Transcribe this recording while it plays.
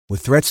With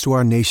threats to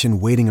our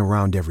nation waiting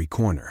around every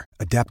corner,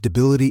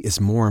 adaptability is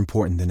more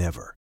important than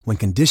ever. When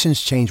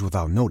conditions change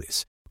without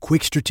notice,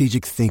 quick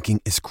strategic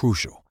thinking is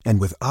crucial.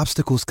 And with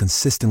obstacles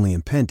consistently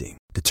impending,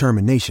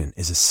 determination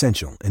is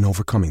essential in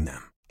overcoming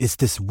them. It's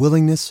this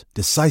willingness,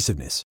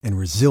 decisiveness, and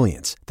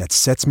resilience that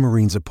sets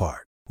Marines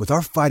apart. With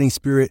our fighting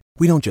spirit,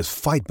 we don't just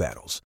fight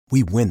battles,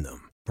 we win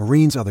them.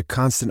 Marines are the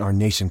constant our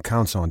nation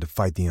counts on to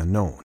fight the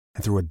unknown.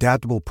 And through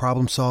adaptable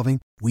problem solving,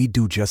 we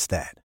do just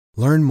that.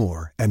 Learn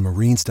more at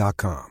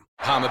marines.com.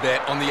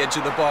 Palmerbet on the edge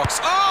of the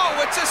box.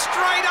 Oh, it's a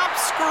straight-up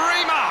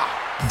screamer!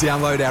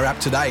 Download our app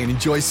today and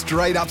enjoy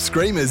straight-up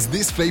screamers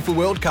this FIFA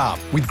World Cup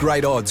with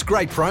great odds,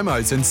 great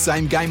promos and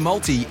same-game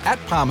multi at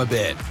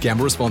Palmerbet.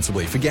 Gamble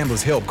responsibly. For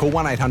Gamblers' Help, call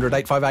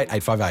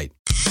 1-800-858-858.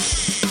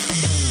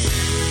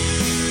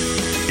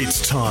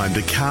 It's time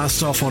to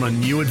cast off on a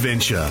new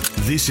adventure.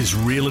 This is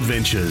Real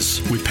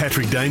Adventures with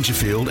Patrick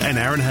Dangerfield and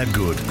Aaron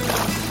Habgood.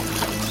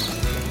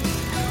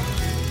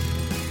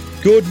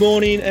 Good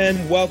morning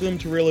and welcome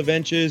to Real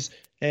Adventures.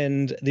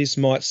 And this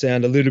might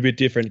sound a little bit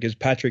different because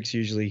Patrick's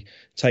usually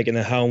taking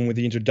the helm with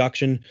the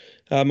introduction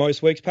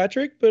most weeks,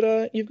 Patrick.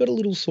 But you've got a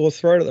little sore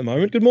throat at the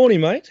moment. Good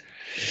morning, mate.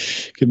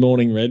 Good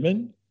morning,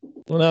 Redmond.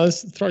 Well, no,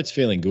 this throat's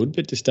feeling good,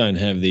 but just don't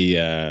have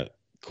the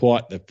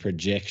quite the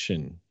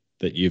projection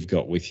that you've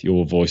got with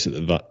your voice at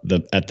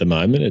the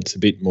moment. It's a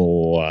bit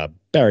more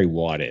Barry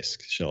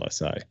White-esque, shall I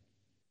say.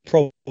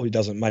 Probably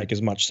doesn't make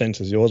as much sense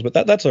as yours, but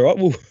that's all right.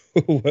 We'll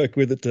work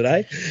with it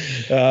today.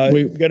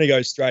 We're going to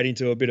go straight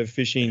into a bit of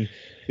fishing,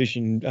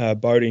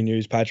 boating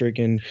news, Patrick,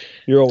 and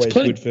you're always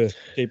good for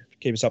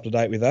keep us up to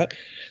date with that.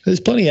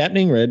 There's plenty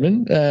happening,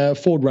 Redmond.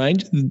 Ford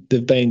Ranger,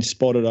 they've been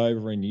spotted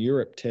over in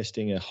Europe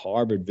testing a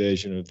hybrid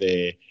version of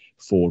their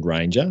Ford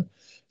Ranger.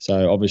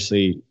 So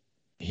obviously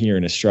here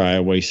in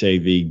Australia, we see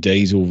the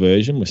diesel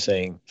version. We're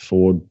seeing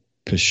Ford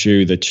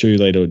pursue the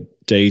 2-litre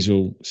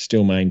diesel,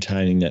 still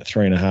maintaining that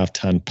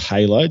 3.5-tonne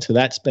payload. So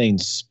that's been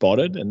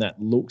spotted, and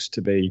that looks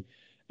to be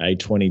a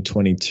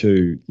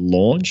 2022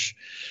 launch,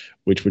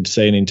 which would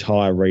see an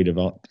entire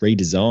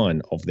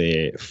redesign of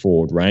their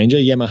Ford Ranger.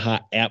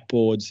 Yamaha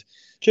outboards.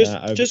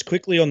 Just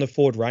quickly on the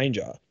Ford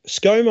Ranger,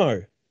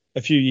 ScoMo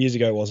a few years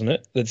ago, wasn't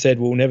it, that said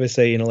we'll never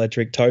see an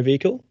electric tow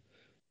vehicle?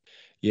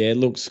 Yeah,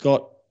 look,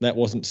 Scott, that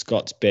wasn't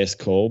Scott's best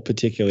call,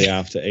 particularly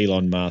after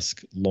Elon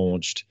Musk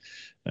launched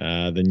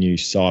the new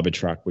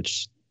Cybertruck,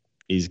 which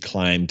is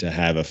claimed to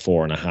have a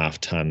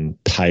 4.5-tonne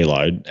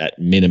payload at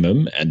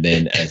minimum, and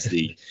then as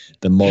the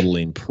model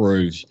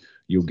improves,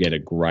 you'll get a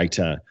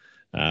greater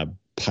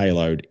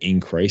payload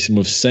increase. And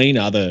we've seen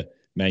other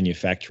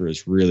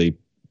manufacturers really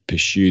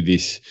pursue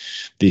this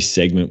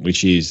segment,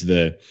 which is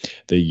the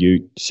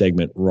ute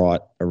segment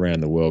right around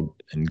the world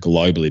and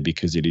globally,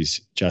 because it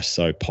is just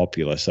so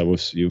popular. So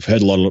you've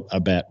heard a lot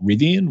about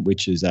Rivian,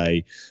 which is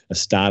a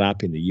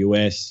startup in the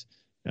US.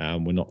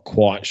 We're not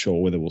quite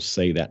sure whether we'll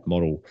see that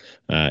model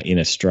in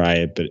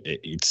Australia, but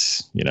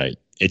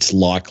it's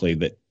likely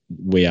that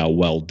we are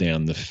well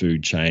down the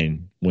food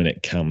chain when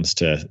it comes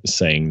to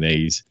seeing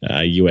these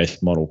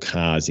US model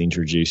cars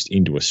introduced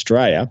into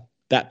Australia.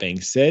 That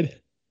being said,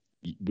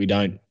 we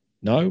don't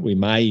know. We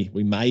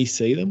may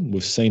see them.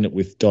 We've seen it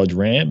with Dodge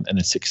Ram and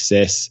the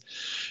success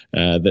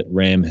that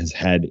Ram has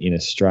had in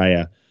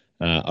Australia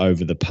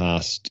over the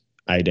past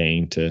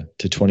 18 to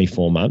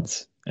 24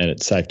 months. And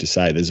it's safe to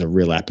say there's a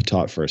real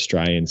appetite for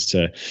Australians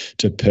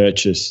to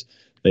purchase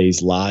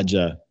these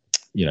larger,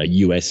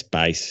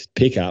 US-based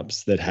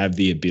pickups that have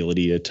the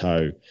ability to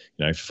tow,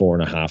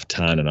 4.5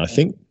 tonne. And I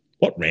think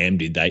what Ram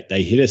did,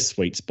 they hit a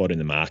sweet spot in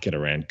the market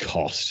around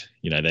cost.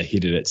 They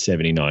hit it at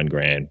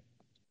 $79,000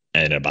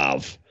 and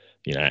above.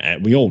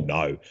 And we all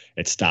know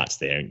it starts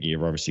there.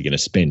 You're obviously going to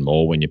spend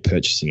more when you're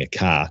purchasing a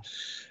car.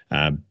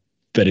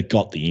 But it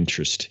got the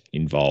interest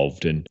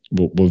involved, and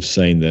we've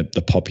seen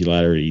the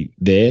popularity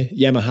there.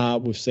 Yamaha,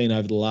 we've seen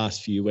over the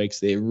last few weeks,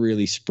 they're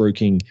really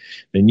spruiking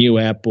the new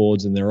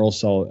outboards, and they're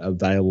also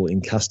available in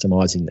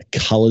customising the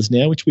colours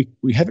now, which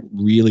we haven't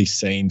really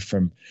seen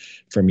from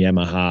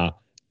Yamaha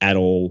at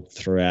all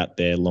throughout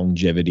their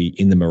longevity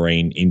in the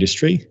marine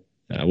industry.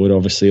 We'd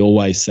obviously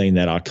always seen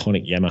that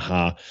iconic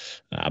Yamaha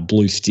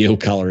blue steel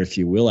colour, if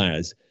you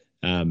will,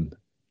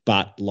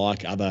 but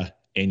like other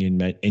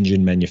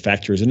engine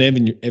manufacturers, and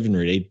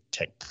Evinrude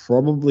E-Tech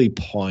probably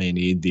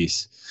pioneered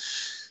this,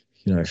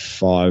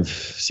 5,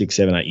 6,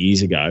 7, 8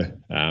 years ago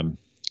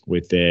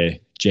with their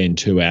Gen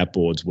 2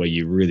 outboards, where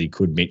you really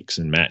could mix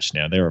and match.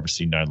 Now they're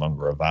obviously no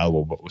longer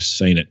available, but we've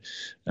seen it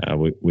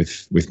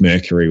with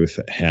Mercury, with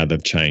how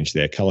they've changed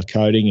their colour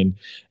coding,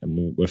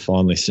 and we're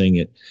finally seeing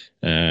it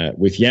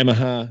with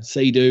Yamaha,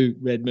 Sea-Doo,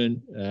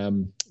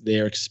 Redmond.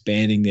 They're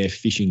expanding their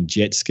fishing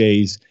jet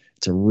skis.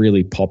 It's a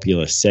really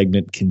popular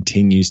segment,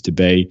 continues to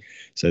be.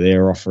 So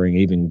they're offering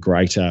even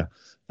greater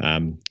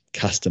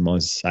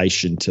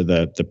customization to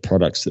the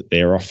products that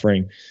they're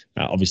offering.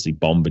 Obviously,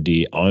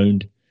 Bombardier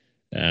owned.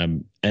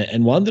 And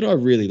one that I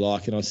really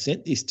like, and I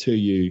sent this to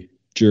you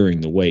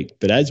during the week,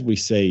 but as we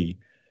see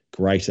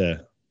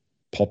greater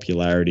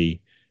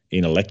popularity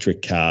in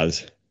electric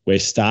cars, we're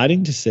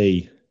starting to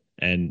see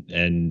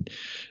and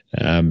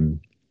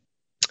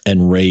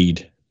and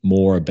read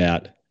more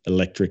about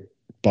electric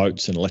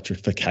boats and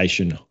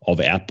electrification of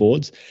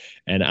outboards.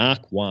 And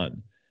Arc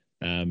One,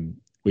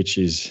 which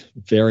is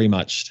very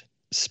much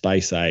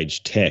space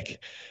age tech,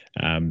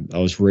 I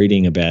was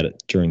reading about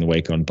it during the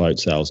week on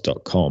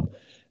boatsales.com,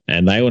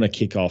 and they want to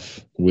kick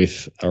off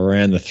with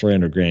around the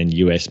 $300,000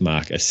 US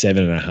mark, a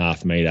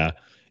 7.5 meter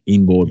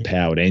inboard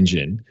powered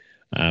engine,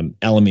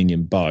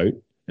 aluminium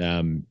boat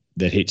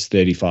that hits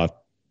 35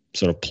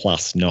 sort of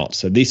plus knots.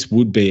 So this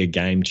would be a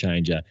game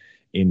changer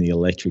in the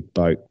electric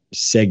boat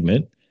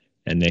segment,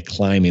 and they're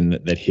claiming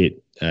that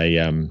hit a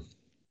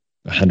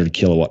 100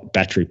 kilowatt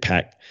battery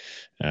pack,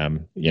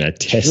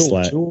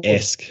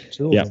 Tesla-esque.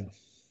 Yep,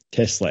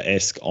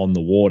 Tesla-esque on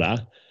the water.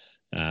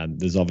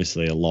 There's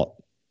obviously a lot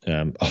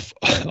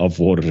of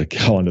water to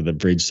go under the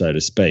bridge, so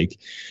to speak.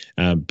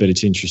 But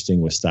it's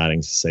interesting. We're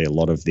starting to see a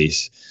lot of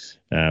this.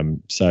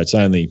 So it's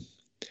only,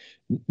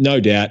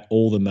 no doubt,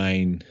 all the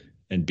main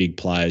and big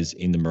players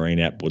in the marine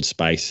outboard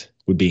space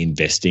would be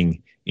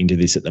investing into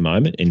this at the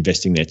moment,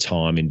 investing their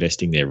time,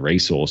 investing their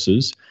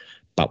resources.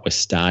 But we're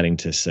starting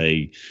to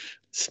see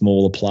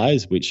smaller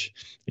players, which,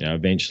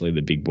 eventually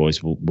the big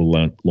boys will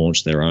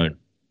launch their own.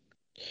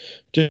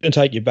 Just to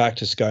take you back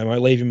to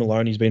ScoMo, leave him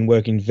alone. He's been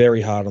working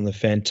very hard on the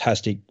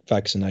fantastic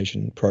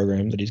vaccination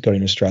program that he's got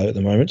in Australia at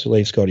the moment, so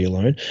leave Scotty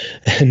alone.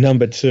 And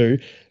number two,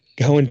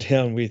 going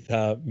down with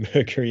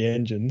Mercury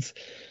engines.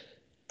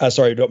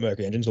 Sorry, not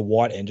Mercury engines, the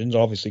white engines. I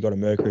obviously got a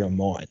Mercury on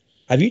mine.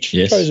 Have you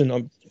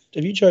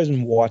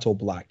chosen white or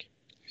black?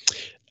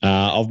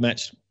 I've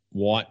matched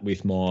white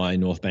with my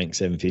Northbank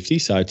 750,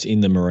 so it's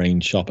in the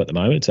marine shop at the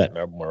moment. It's at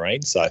Melbourne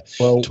Marine, so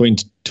twin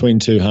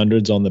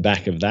 200s on the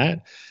back of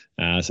that.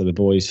 So the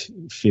boys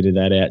fitted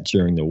that out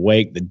during the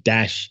week. The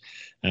dash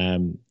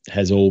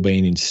has all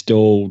been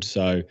installed.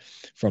 So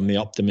from the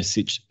Optimus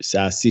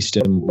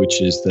system,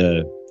 which is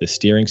the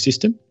steering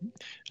system,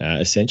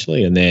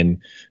 essentially, and then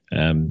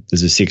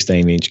there's a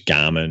 16-inch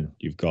Garmin.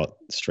 You've got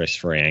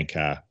stress-free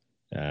anchor,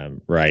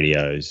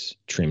 radios,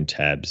 trim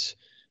tabs,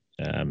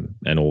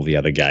 and all the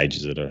other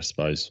gauges that are, I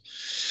suppose,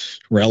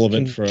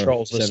 relevant for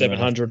controls the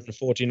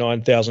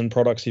 749,000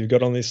 products you've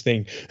got on this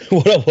thing.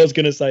 What I was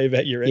going to say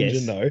about your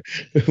engine, though,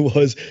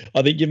 was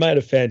I think you made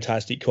a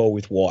fantastic call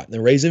with white. And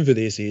the reason for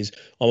this is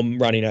I'm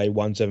running a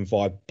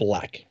 175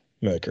 black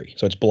Mercury,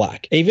 so it's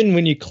black. Even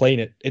when you clean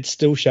it, it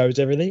still shows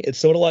everything. It's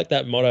sort of like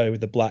that motto with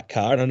the black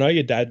car. And I know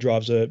your dad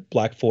drives a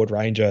black Ford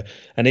Ranger,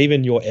 and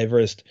even your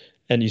Everest,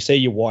 and you see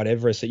your white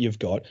Everest that you've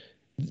got.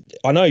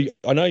 I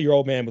know your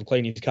old man will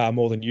clean his car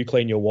more than you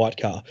clean your white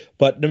car,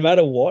 but no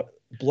matter what,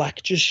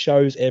 black just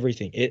shows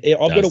everything.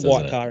 I've got a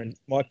white car, and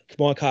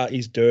my car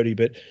is dirty,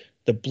 but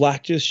the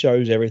black just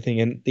shows everything.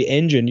 And the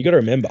engine, you got to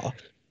remember,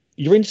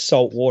 you're in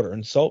salt water,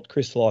 and salt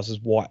crystallizes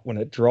white when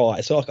it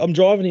dries. So I'm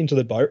driving into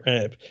the boat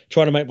ramp,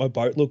 trying to make my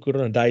boat look good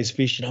on a day's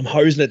fishing. I'm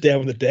hosing it down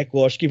with a deck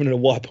wash, giving it a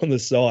wipe on the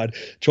side,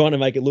 trying to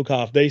make it look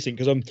half decent,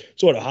 because I'm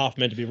sort of half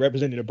meant to be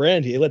representing a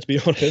brand here, let's be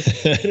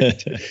honest.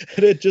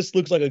 And it just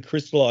looks like a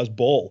crystallized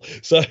ball.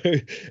 So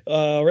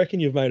I reckon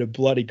you've made a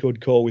bloody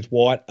good call with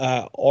white.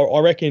 I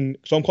reckon,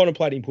 so I'm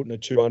contemplating putting a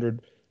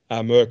 200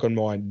 Merc on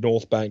my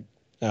Northbank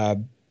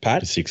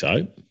Pat.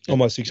 6.0. On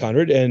my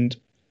 600, and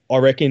I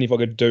reckon if I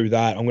could do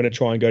that, I'm going to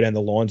try and go down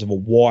the lines of a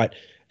white.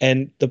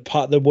 And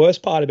the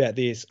worst part about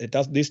this, it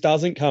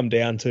doesn't come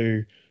down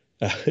to,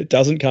 it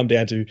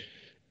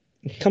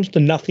comes to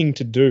nothing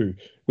to do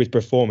with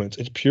performance.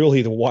 It's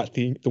purely the white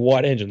thing. The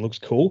white engine looks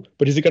cool,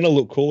 but is it going to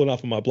look cool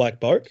enough on my black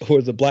boat, or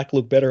does the black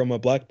look better on my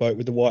black boat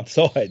with the white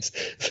sides?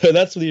 So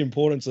that's the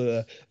importance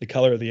of the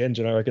color of the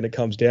engine. I reckon it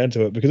comes down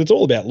to it, because it's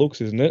all about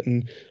looks, isn't it?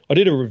 And I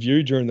did a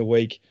review during the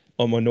week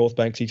on my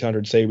Northbank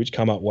 600C, which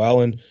come up well,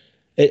 and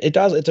it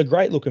does. It's a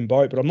great looking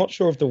boat, but I'm not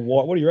sure if the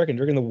white. What do you reckon?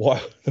 Do you reckon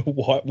the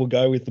white will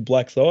go with the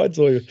black sides,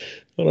 or I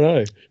don't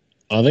know?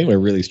 I think we're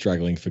really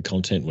struggling for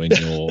content when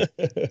you're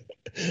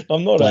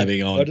I'm not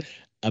blabbing on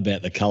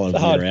about the colour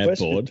of your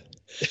outboard.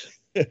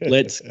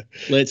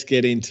 Let's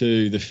get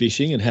into the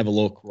fishing and have a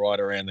look right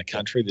around the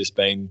country. It's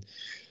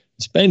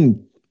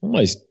been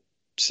almost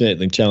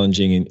certainly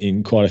challenging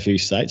in quite a few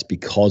states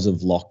because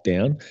of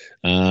lockdown.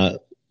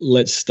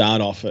 Let's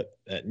start off at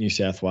New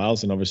South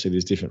Wales, and obviously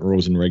there's different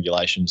rules and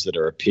regulations that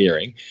are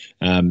appearing.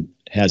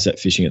 How's that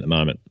fishing at the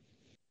moment?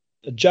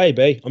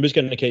 JB, I'm just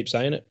going to keep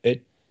saying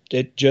it.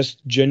 It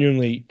just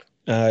genuinely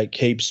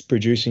keeps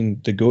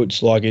producing the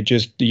goods. Like, the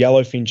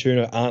yellowfin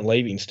tuna aren't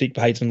leaving, stick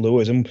baits and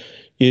lures. And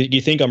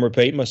you think I'm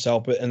repeating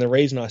myself, and the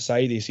reason I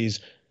say this is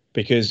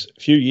because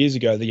a few years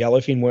ago, the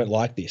yellowfin weren't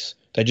like this.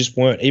 They just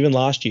weren't. Even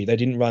last year, they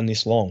didn't run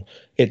this long.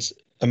 It's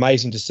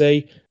amazing to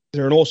see.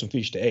 They're an awesome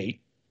fish to eat,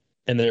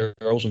 and they're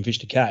awesome fish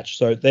to catch.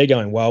 So they're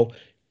going well.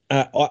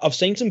 I've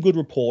seen some good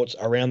reports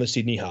around the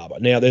Sydney harbour.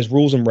 Now, there's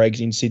rules and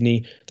regs in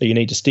Sydney that you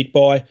need to stick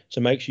by,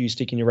 so make sure you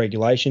stick in your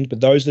regulations.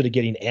 But those that are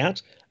getting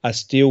out are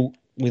still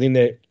within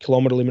their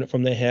kilometre limit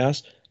from their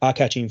house, are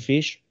catching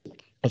fish.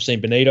 I've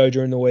seen bonito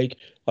during the week.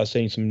 I've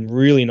seen some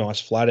really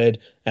nice flathead.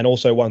 And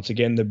also, once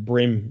again, the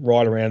brim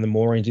right around the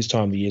moorings this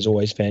time of the year is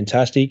always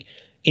fantastic.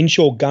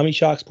 Inshore gummy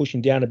sharks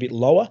pushing down a bit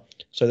lower.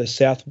 So the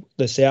southeast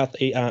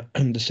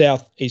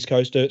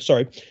coast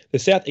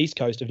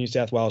of New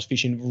South Wales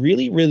fishing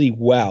really, really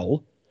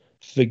well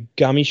for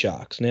gummy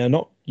sharks.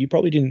 Now, you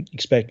probably didn't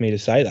expect me to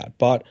say that,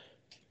 but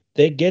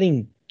they're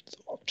getting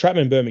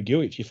Trapman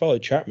Bermagui. If you follow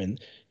Trapman,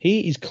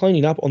 he is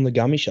cleaning up on the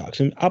gummy sharks,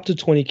 and up to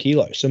 20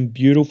 kilos. Some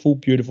beautiful,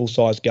 beautiful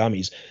sized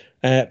gummies.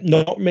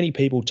 Not many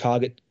people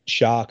target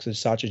sharks as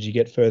such as you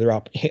get further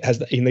up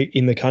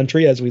in the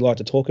country, as we like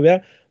to talk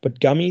about. But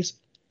gummies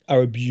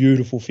are a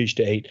beautiful fish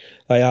to eat.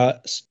 They are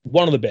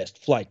one of the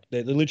best. Flake.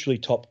 They're literally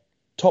top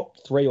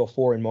 3 or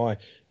 4 in my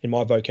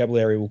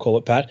vocabulary, we'll call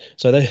it, Pat.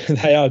 So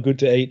they are good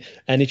to eat.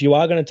 And if you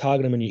are going to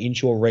target them in your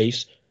inshore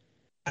reefs,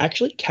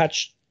 actually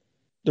catch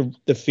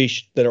the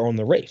fish that are on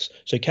the reefs.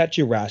 So catch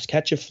your wrasse,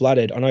 catch your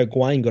flathead. I know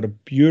Gawain got a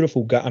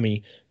beautiful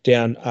gummy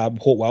down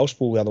Port Welsh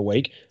Pool the other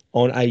week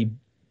on a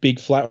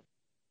big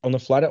on a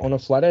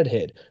flathead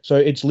head. So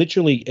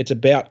it's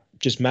about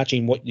just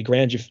matching what your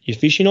ground you're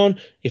fishing on.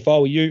 If I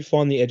were you,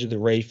 find the edge of the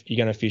reef.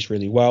 You're going to fish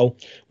really well.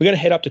 We're going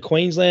to head up to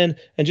Queensland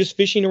and just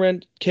fishing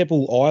around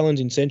Keppel Islands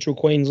in central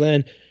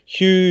Queensland.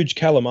 Huge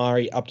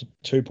calamari up to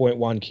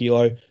 2.1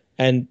 kilo.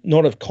 And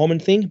not a common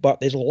thing,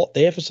 but there's a lot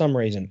there for some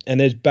reason. And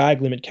there's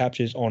bag limit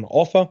captures on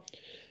offer.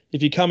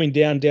 If you're coming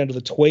down to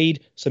the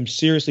Tweed, some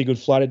seriously good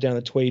flathead down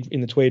the Tweed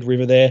in the Tweed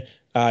River there.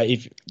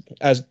 If,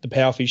 as the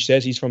powerfish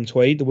says, he's from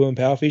Tweed, the William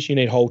Powerfish, you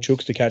need whole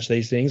chooks to catch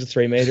these things, the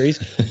 3 metres.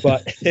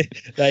 But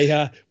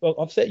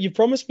I've said, you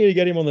promised me to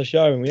get him on the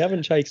show, and we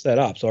haven't chased that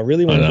up. So I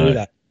really want to do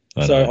that.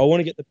 I want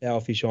to get the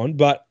powerfish on,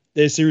 but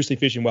they're seriously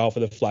fishing well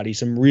for the flatties.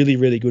 Some really,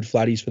 really good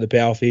flatties for the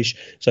powerfish.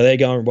 So they're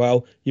going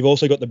well. You've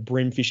also got the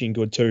brim fishing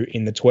good too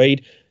in the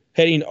Tweed.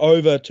 Heading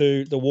over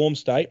to the warm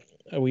state,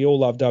 we all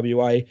love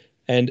WA,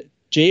 and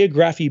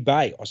Geography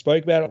Bay. I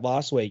spoke about it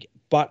last week,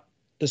 but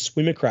the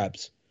swimmer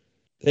crabs,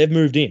 they've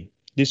moved in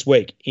this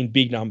week in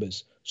big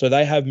numbers. So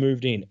they have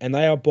moved in, and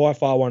they are by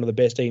far one of the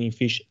best eating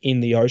fish in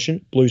the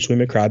ocean, blue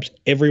swimmer crabs.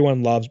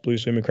 Everyone loves blue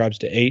swimmer crabs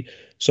to eat.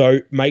 So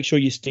make sure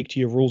you stick to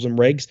your rules and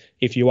regs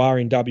if you are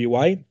in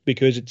WA,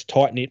 because it's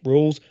tight-knit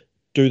rules.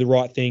 Do the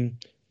right thing.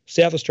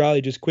 South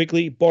Australia, just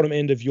quickly, bottom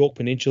end of York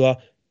Peninsula,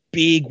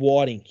 big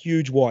whiting,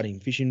 huge whiting,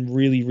 fishing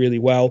really, really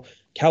well.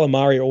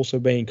 Calamari are also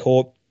being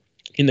caught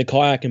in the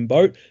kayak and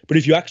boat. But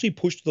if you actually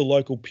push to the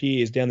local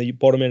piers down the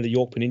bottom end of the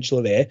York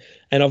Peninsula there,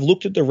 and I've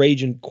looked at the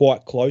region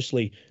quite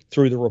closely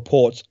through the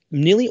reports,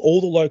 nearly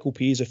all the local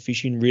piers are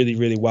fishing really,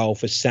 really well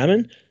for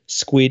salmon,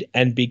 squid,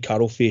 and big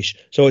cuttlefish.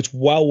 So it's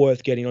well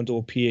worth getting onto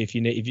a pier if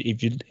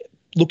you're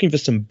looking for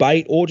some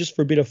bait or just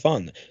for a bit of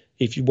fun.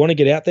 If you want to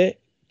get out there,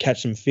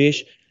 catch some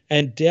fish.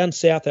 And down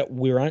south at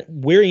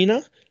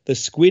Wirina, the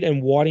squid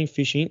and whiting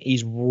fishing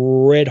is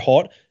red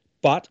hot,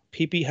 but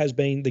Pippi has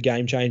been the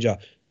game changer.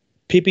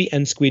 Pippi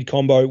and squid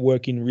combo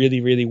working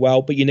really, really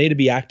well, but you need to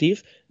be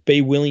active,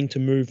 be willing to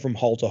move from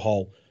hole to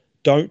hole.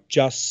 Don't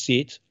just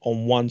sit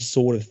on one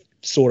sort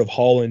of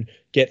hole and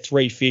get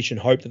 3 fish and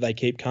hope that they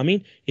keep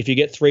coming. If you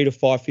get 3 to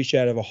 5 fish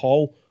out of a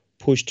hole,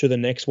 push to the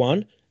next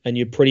one, and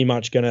you're pretty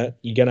much gonna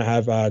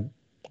have a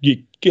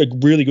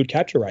really good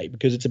capture rate,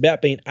 because it's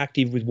about being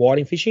active with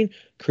whiting fishing,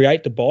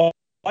 create the bite,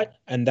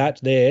 and that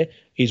there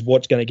is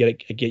what's going to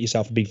get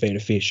yourself a big feed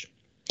of fish.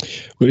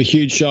 We've got a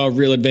huge show of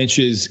Real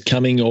Adventures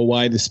coming your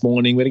way this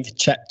morning. We're going to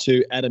chat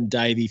to Adam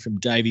Davey from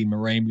Davey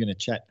Marine. We're going to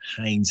chat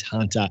Haynes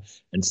Hunter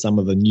and some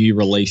of the new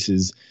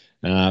releases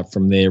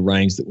from their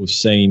range that we've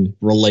seen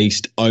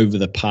released over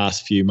the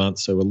past few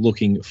months. So we're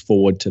looking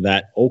forward to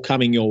that. All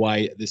coming your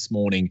way this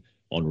morning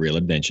on Real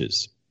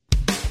Adventures.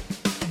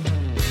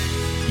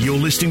 You're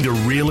listening to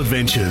Real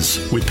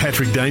Adventures with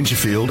Patrick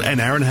Dangerfield and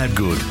Aaron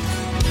Hadgood.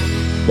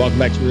 Welcome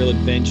back to Real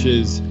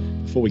Adventures.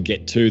 Before we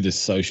get to the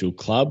social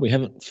club, we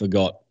haven't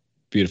forgot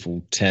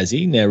beautiful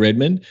Tassie. Now,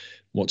 Redmond,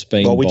 what's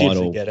been vital? We did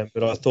forget them,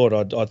 but I thought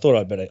I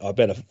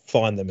better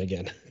find them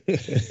again.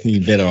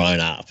 You better own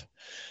up.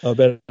 I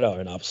better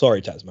own up.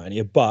 Sorry,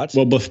 Tasmania, but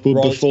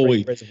before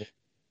we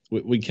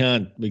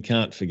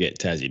can't forget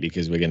Tassie,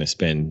 because we're going to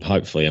spend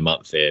hopefully a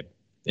month there,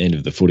 end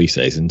of the footy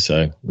season,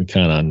 so we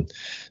can't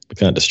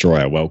destroy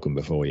our welcome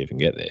before we even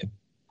get there.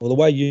 Well, the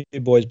way you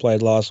boys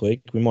played last week,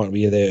 we might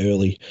be there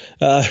early.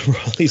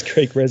 Riley's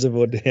Creek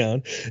Reservoir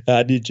down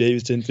near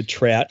Jeeveston for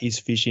trout is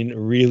fishing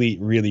really,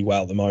 really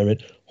well at the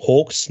moment.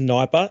 Hawk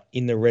Sniper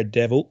in the Red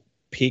Devil,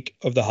 pick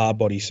of the hard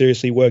body.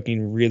 Seriously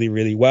working really,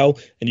 really well,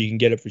 and you can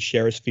get it for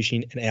sheriff's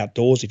fishing and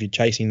outdoors if you're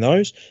chasing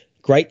those.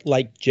 Great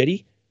Lake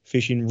Jetty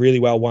fishing really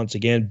well once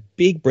again.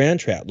 Big brown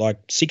trout, like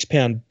 6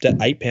 pound to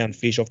 8 pound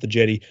fish off the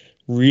jetty.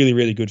 Really,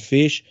 really good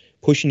fish.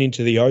 Pushing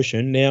into the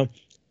ocean. Now,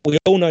 we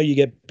all know you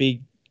get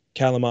big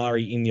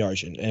calamari in the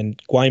ocean,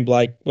 and Gwayne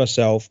Blake,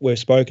 myself, we've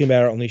spoken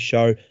about it on this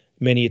show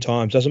many a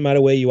times. Doesn't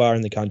matter where you are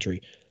in the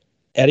country.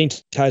 Out in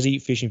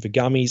Tassie, fishing for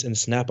gummies and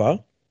snapper,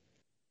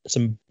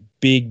 some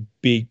big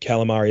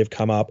calamari have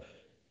come up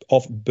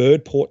off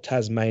Birdport,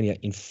 Tasmania,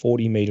 in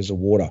 40 metres of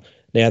water.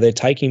 Now, they're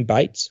taking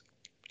baits,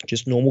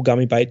 just normal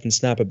gummy baits and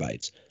snapper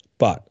baits,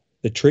 but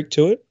the trick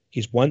to it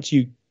is once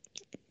you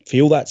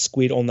feel that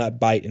squid on that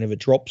bait, and if it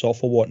drops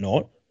off or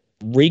whatnot,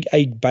 rig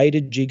a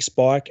baited jig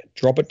spike,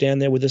 drop it down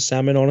there with a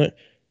salmon on it,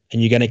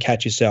 and you're going to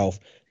catch yourself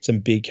some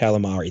big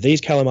calamari.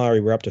 These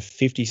calamari were up to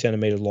 50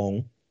 centimetres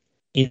long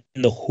in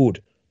the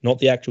hood, not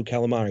the actual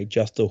calamari,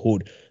 just the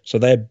hood. So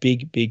they're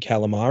big, big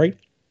calamari.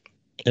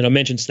 And I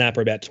mentioned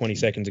snapper about 20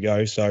 seconds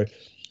ago, so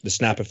the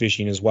snapper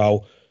fishing as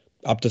well,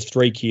 up to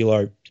 3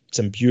 kilo,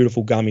 some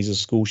beautiful gummies of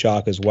school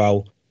shark as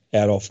well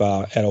out of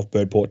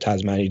Birdport,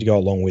 Tasmania to go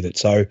along with it.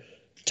 So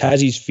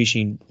Tassie's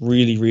fishing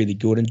really, really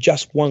good. And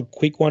just one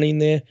quick one in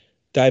there,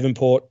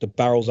 Devonport, the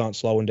barrels aren't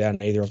slowing down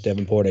either off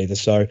Devonport either.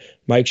 So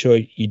make sure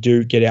you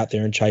do get out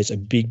there and chase a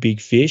big,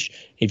 big fish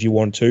if you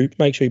want to.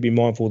 Make sure you be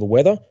mindful of the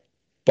weather,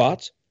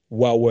 but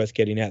well worth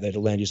getting out there to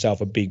land yourself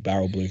a big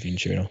barrel bluefin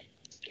tuna.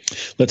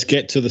 Let's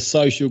get to the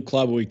social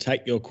club where we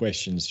take your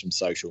questions from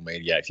social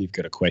media. If you've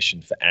got a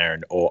question for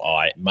Aaron or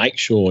I, make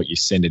sure you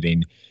send it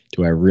in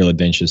to our Real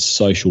Adventures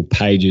social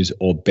pages,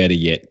 or better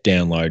yet,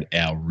 download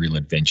our Real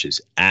Adventures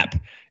app.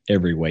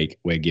 Every week,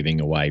 we're giving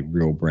away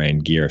real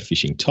brand gear, a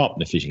fishing top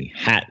and a fishing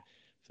hat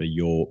for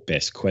your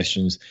best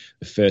questions.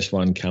 The first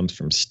one comes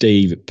from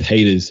Steve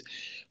Peters.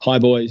 Hi,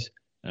 boys.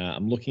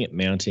 I'm looking at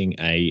mounting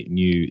a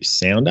new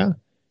sounder.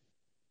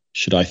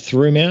 Should I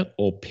through mount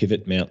or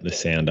pivot mount the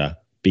sounder?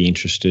 Be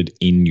interested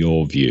in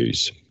your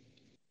views.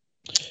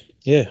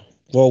 Yeah.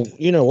 Well,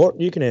 you know what?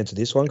 You can answer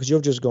this one because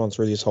you've just gone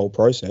through this whole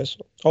process.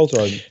 I'll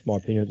throw my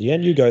opinion at the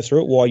end. You go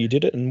through it, why you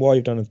did it, and why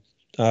you've done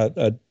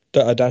a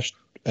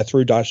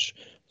through dash. I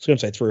was going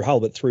to say through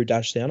hull, but through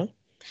dash sounder.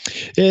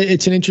 Yeah,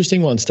 it's an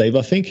interesting one, Steve.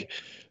 I think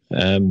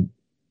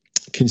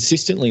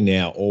consistently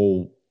now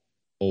all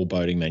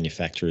boating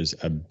manufacturers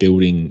are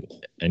building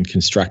and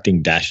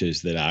constructing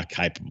dashes that are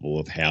capable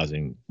of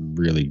housing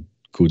really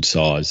good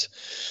size,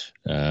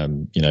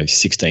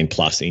 16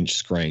 plus inch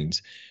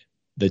screens.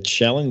 The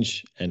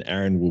challenge, and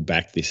Aaron will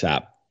back this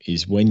up,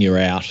 is when you're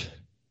out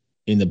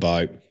in the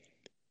boat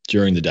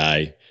during the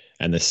day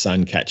and the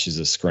sun catches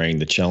a screen,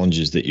 the challenge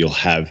is that you'll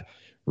have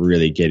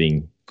really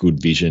getting good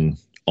vision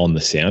on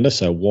the sounder.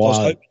 So I was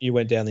hoping you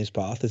went down this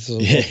path. This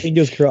is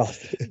fingers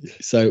crossed.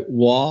 So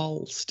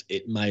whilst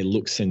it may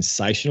look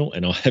sensational,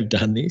 and I have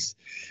done this,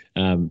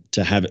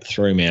 to have it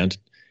through mount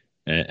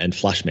and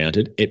flush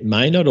mounted, it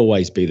may not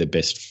always be the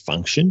best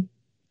function,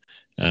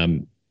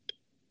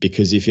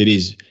 because if it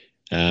is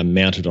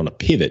mounted on a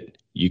pivot,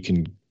 you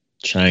can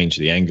change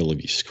the angle of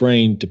your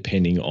screen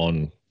depending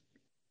on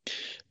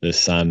the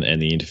sun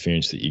and the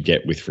interference that you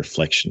get with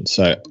reflection.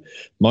 So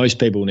most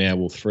people now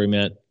will through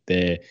mount.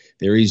 There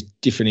is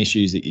different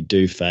issues that you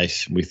do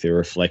face with the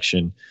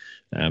reflection,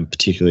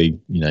 particularly,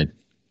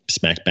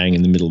 smack bang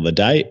in the middle of the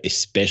day,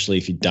 especially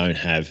if you don't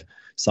have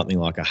something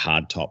like a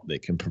hard top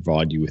that can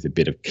provide you with a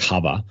bit of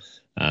cover.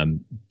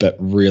 But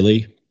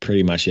really,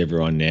 pretty much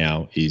everyone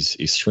now is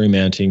through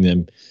mounting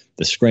them.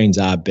 The screens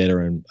are better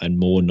and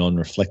more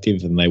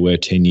non-reflective than they were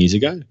 10 years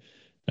ago.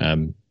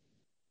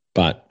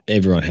 But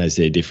everyone has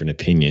their different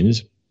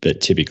opinions,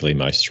 but typically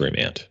most through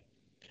mount.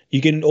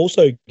 You can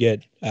also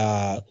get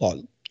like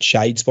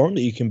shades for them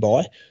that you can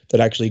buy that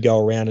actually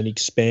go around and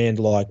expand,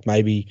 like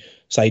maybe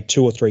say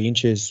 2 or 3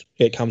 inches.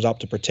 It comes up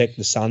to protect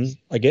the sun,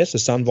 I guess, the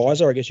sun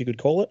visor, I guess you could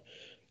call it.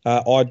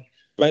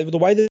 The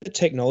way that the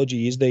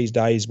technology is these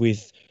days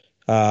with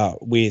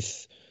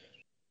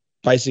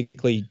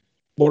basically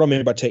what I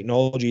mean by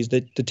technology is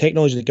that the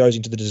technology that goes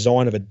into the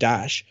design of a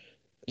dash,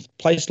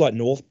 places like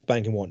North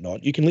Bank and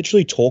whatnot, you can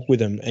literally talk with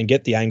them and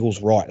get the angles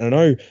right. And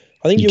I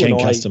think you can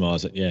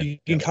customize it. Yeah, you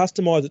can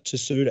customize it to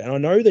suit it. And I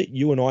know that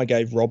you and I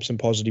gave Rob some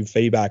positive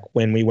feedback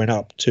when we went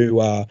up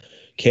to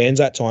Cairns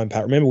that time,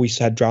 Pat. Remember we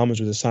had dramas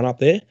with the sun up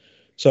there.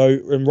 So,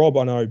 and Rob,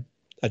 I know,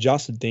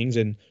 adjusted things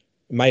and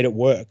made it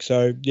work.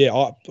 So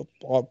yeah,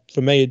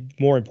 for me,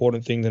 more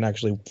important thing than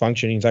actually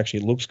functioning is actually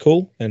it looks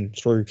cool, and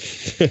through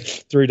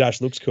dash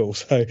looks cool.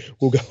 So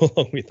we'll go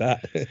along with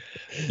that.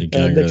 You're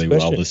going really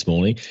well this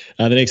morning.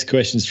 The next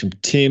question is from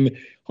Tim.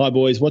 Hi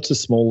boys, what's the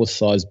smallest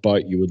size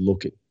boat you would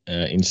look at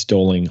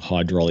installing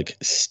hydraulic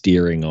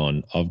steering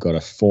on? I've got a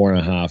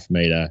 4.5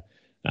 meter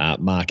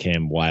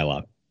Markham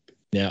whaler.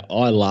 Now,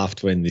 I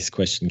laughed when this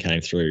question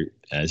came through,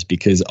 as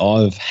because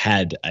I've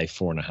had a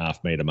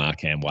 4.5 meter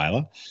Markham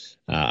whaler.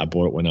 I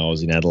bought it when I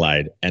was in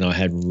Adelaide, and I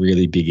had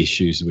really big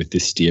issues with the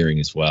steering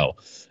as well.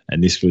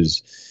 And this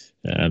was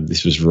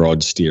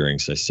rod steering,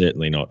 so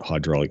certainly not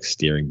hydraulic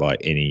steering by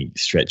any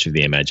stretch of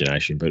the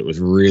imagination. But it was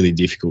really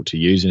difficult to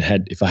use.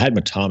 And if I had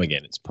my time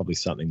again, it's probably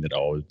something that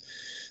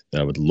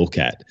I would look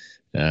at.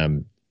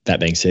 That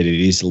being said,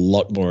 it is a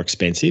lot more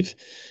expensive.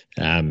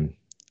 And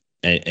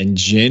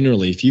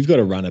generally, if you've got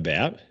a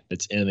runabout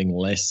that's anything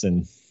less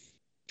than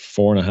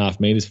 4.5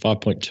 meters,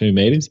 5.2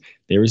 meters,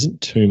 there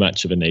isn't too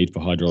much of a need for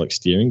hydraulic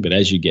steering. But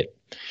as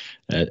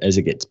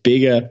it gets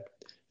bigger,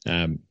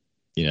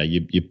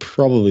 you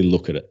probably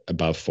look at it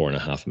above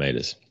 4.5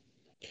 meters.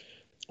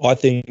 I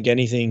think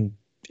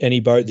any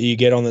boat that you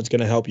get on that's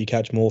going to help you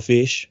catch more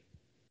fish,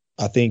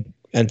 I think,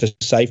 and for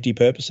safety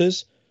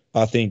purposes,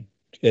 I think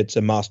it's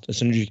a must. As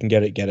soon as you can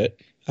get it.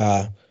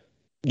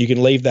 You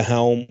can leave the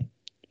helm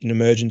in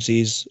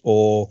emergencies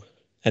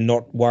and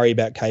not worry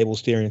about cable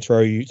steering and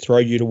throw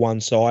you to one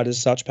side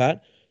as such,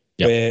 Pat.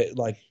 Yep. Where,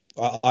 like,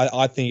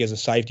 I think as a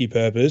safety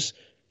purpose,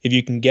 If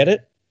you can get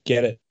it,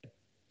 get it.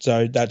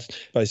 So that's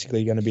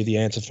basically going to be the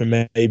answer for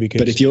me because.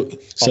 But if you're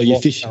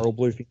fishing barrel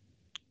bluefin.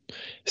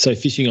 So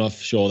fishing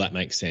offshore, that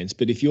makes sense.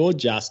 But if you're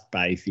just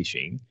bay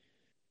fishing,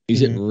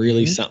 is it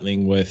really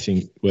something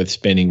worth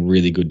spending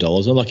really good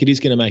dollars on? Like, it is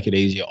going to make it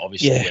easier,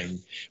 obviously,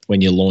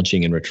 when you're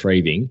launching and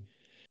retrieving.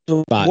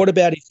 But what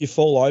about if you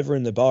fall over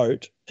in the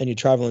boat and you're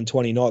traveling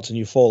 20 knots and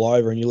you fall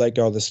over and you let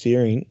go of the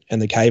steering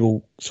and the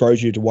cable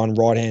throws you to one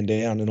right hand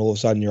down and all of a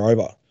sudden you're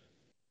over?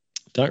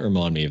 Don't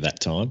remind me of that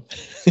time.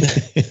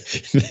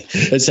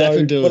 It's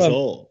happened to us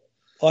all.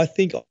 I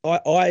think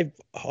I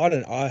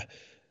don't know.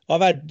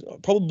 I've had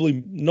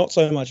probably not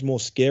so much more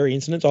scary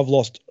incidents. I've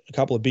lost a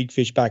couple of big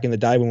fish back in the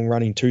day when we were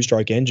running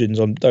 2-stroke engines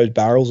on those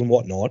barrels and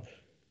whatnot.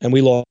 And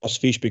we lost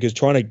fish because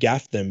trying to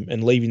gaff them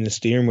and leaving the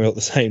steering wheel at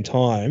the same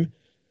time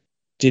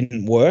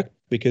didn't work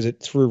because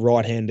it threw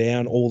right hand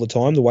down all the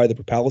time, the way the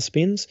propeller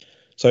spins.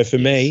 So for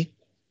me,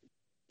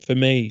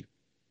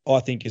 I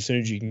think as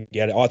soon as you can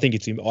get it, I think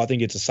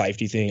it's a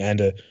safety thing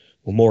and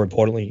more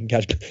importantly, you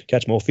can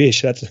catch more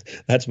fish.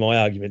 That's my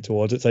argument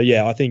towards it. So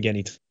yeah, I think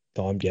any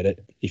time get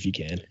it if you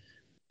can.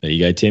 There you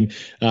go, Tim.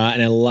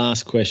 And our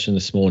last question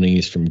this morning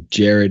is from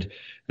Jared.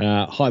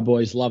 Hi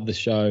boys, love the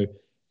show.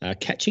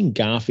 Catching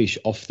garfish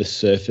off the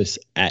surface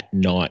at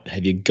night.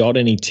 Have you got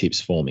any tips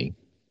for me?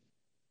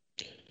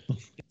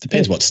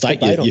 Depends what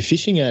state you're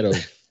fishing out of,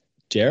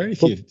 Jared.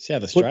 If you're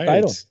South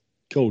Australia, it's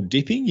called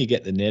dipping. You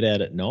get the net out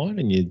at night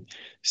and you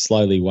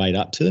slowly wade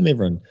up to them.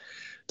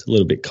 It's a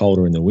little bit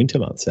colder in the winter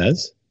months,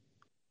 as.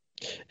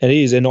 It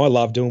is, and I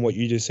love doing what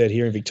you just said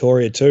here in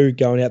Victoria too,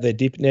 going out there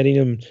dip netting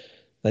them.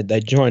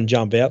 They try and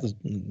jump out, the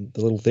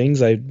little things.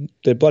 They're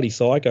bloody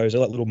psychos.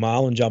 They're like little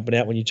marlin jumping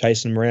out when you're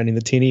chasing them around in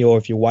the tinny or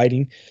if you're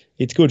waiting.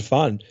 It's good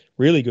fun,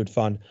 really good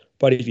fun.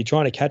 But if you're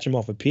trying to catch them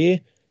off a pier,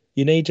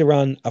 you need to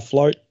run a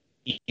float.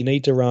 You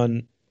need to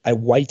run a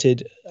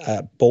weighted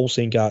ball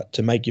sinker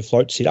to make your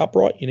float sit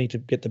upright. You need to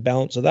get the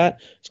balance of that.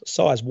 So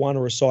size 1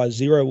 or a size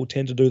 0 will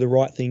tend to do the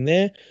right thing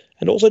there.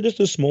 And also just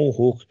a small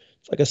hook.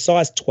 It's like a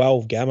size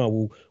 12 gamma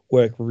will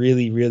work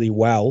really, really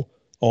well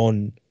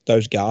on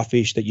those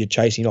garfish that you're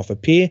chasing off a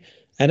pier.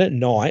 And at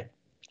night,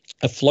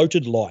 a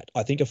floated light.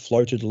 I think a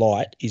floated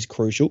light is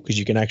crucial because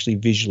you can actually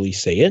visually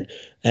see it.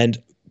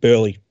 And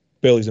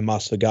burley's a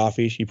must for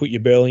garfish. You put your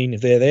burley in,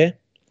 if they're there,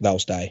 they'll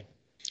stay.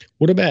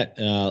 What about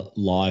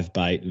live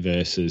bait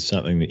versus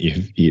something that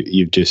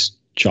you've just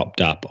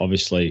chopped up?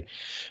 Obviously,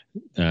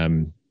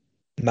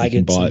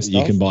 maggots.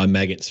 You can buy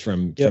maggots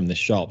from the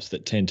shops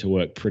that tend to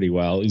work pretty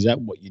well. Is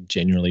that what you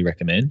generally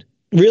recommend?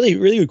 Really,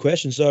 really good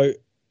question. So,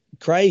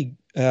 Craig,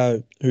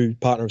 who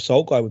partner of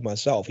Salt Glow with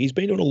myself, he's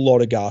been doing a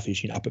lot of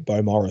garfishing up at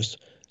Beaumaris,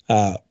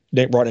 right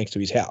next to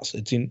his house.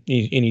 It's in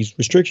his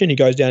restriction. He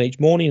goes down each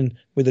morning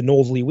with a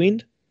northerly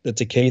wind.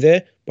 That's a key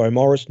there.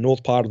 Beaumaris,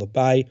 north part of the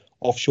bay,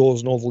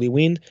 offshore's northerly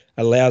wind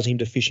allows him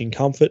to fish in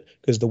comfort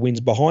because the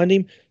wind's behind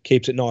him,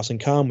 keeps it nice and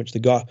calm,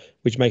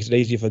 which makes it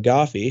easier for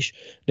garfish.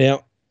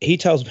 Now, he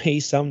tells me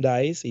some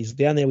days he's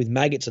down there with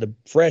maggots that are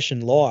fresh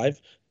and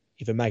live,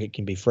 if a maggot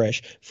can be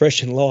fresh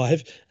and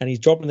live, and he's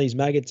dropping these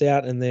maggots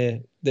out, and they're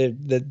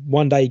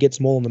one day he gets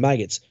them all on the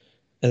maggots,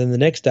 and then the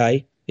next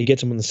day he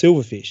gets them on the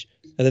silverfish,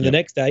 and then the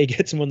next day he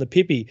gets them on the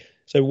pippy.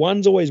 So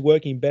one's always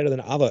working better than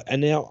the other.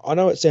 And now I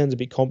know it sounds a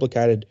bit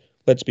complicated.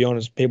 Let's be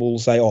honest. People will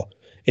say, oh,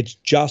 it's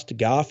just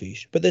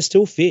garfish, but they're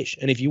still fish.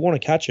 And if you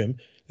want to catch them,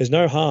 there's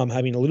no harm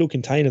having a little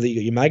container that you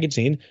got your maggots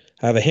in,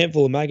 have a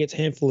handful of maggots,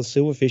 handful of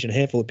silverfish, and a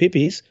handful of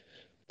pippies.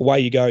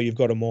 Away you go, you've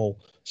got them all.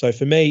 So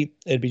for me,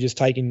 it'd be just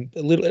taking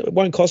a little. It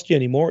won't cost you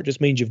any more. It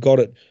just means you've got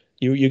it.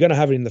 You're going to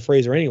have it in the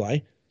freezer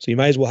anyway, so you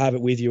may as well have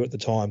it with you at the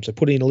time. So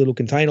put it in a little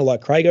container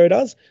like Crago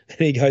does, and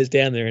he goes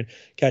down there and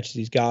catches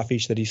his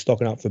garfish that he's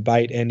stocking up for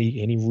bait, and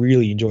he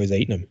really enjoys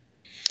eating them.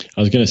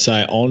 I was going to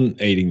say, on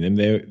eating them,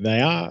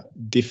 they are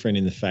different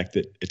in the fact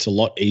that it's a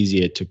lot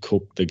easier to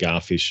cook the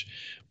garfish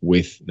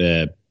with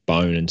the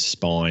bone and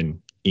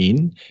spine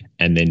in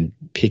and then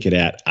pick it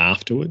out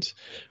afterwards,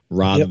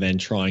 rather than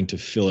trying to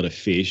fillet a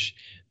fish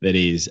that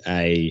is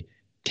a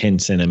 10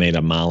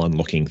 centimetre marlin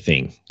looking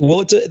thing.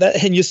 Well,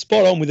 and you're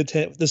spot on with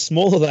the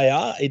smaller they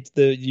are,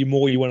 the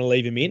more you want to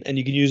leave them in, and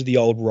you can use the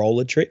old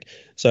roller trick.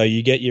 So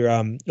you get your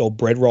old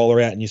bread roller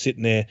out and you're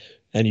sitting there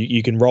and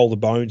you can roll the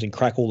bones and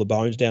crack all the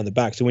bones down the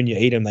back. So when you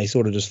eat them, they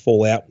sort of just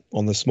fall out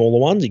on the smaller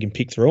ones. You can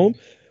pick through them.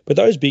 But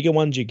those bigger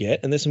ones you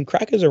get, and there's some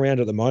crackers around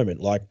at the moment,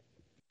 like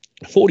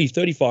 40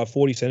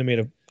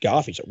 centimetre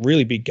garfish, a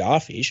really big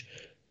garfish,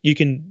 you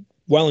can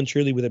well and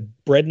truly with a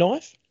bread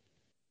knife.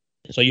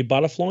 So you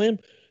butterfly them,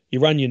 you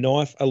run your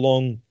knife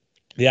along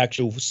the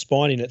actual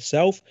spine in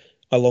itself,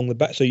 along the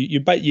back. So you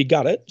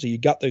gut it, so you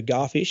gut the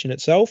garfish in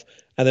itself,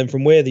 and then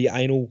from where the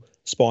anal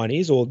spine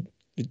is, or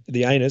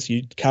the anus,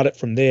 you cut it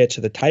from there to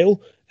the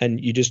tail,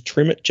 and you just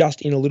trim it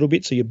just in a little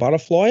bit, so you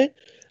butterfly it,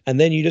 and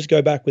then you just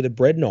go back with a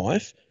bread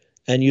knife,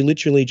 and you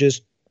literally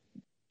just,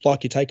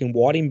 like you're taking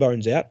whiting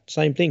bones out,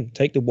 same thing.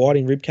 Take the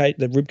whiting rib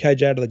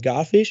cage out of the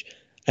garfish,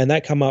 and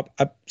that come up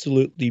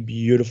absolutely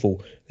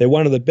beautiful. They're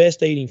one of the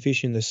best eating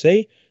fish in the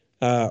sea.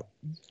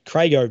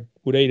 Crago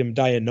would eat them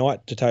day and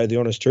night, to tell you the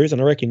honest truth.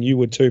 And I reckon you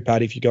would too,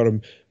 Pat, if you got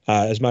them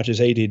as much as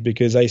he did,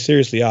 because they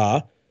seriously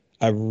are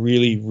a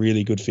really,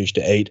 really good fish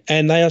to eat.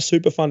 And they are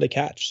super fun to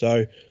catch.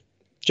 So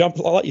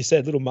like you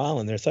said, little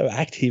marlin, they're so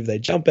active. They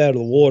jump out of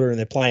the water and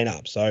they're playing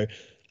up. So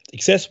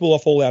accessible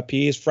off all our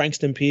piers,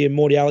 Frankston Pier,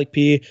 Mordialloc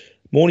Pier,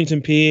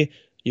 Mornington Pier.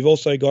 You've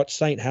also got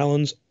St.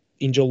 Helens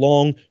in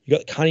Geelong. You've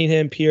got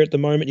Cunningham Pier at the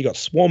moment. You've got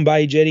Swan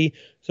Bay Jetty.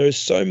 So there's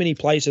so many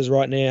places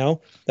right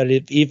now that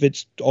if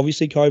it's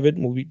obviously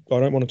COVID, I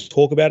don't want to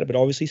talk about it, but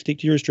obviously stick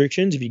to your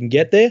restrictions. If you can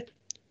get there,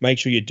 make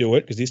sure you do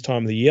it, because this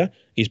time of the year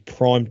is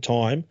prime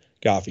time,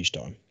 garfish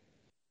time.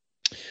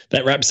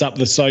 That wraps up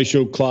the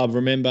social club.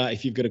 Remember,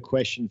 if you've got a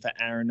question for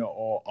Aaron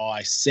or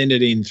I, send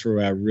it in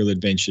through our Real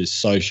Adventures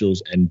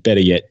socials, and better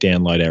yet,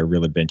 download our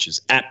Real Adventures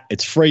app.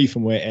 It's free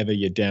from wherever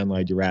you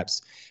download your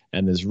apps,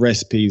 and there's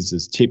recipes,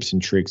 there's tips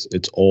and tricks.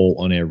 It's all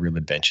on our Real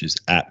Adventures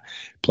app.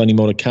 Plenty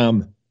more to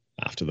come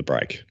after the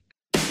break.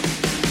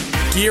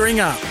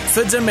 Gearing up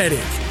for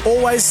Dometic.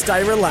 Always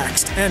stay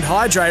relaxed and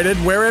hydrated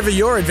wherever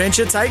your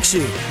adventure takes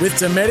you with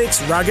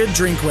Dometic's rugged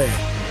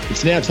drinkware.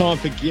 It's now time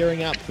for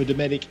Gearing Up for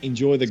Dometic.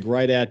 Enjoy the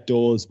great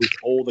outdoors with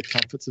all the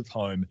comforts of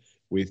home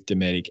with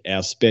Dometic.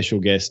 Our special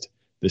guest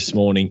this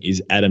morning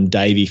is Adam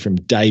Davey from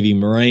Davey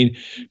Marine.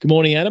 Good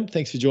morning, Adam.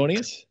 Thanks for joining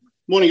us.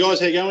 Morning, guys.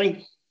 How you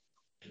going?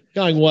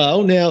 Going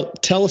well. Now,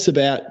 tell us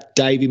about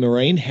Davey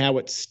Marine, how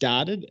it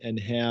started and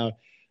how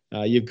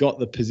you've got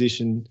the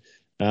position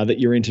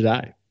that you're in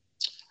today.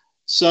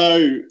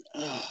 So,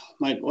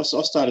 mate, I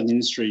started in the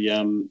industry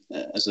I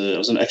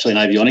was actually an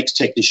avionics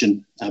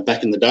technician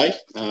back in the day,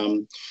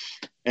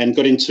 and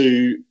got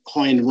into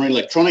high-end marine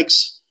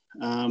electronics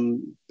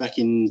back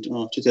in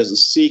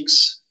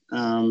 2006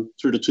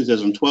 through to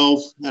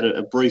 2012. Had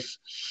a brief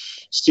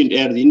stint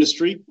out of the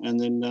industry, and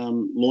then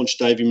launched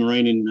Davey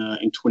Marine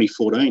in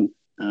 2014.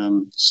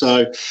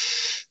 So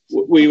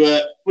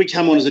we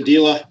come on as a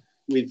dealer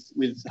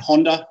with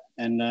Honda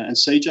and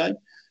CJ.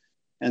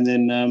 And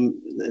then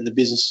the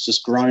business has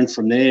just grown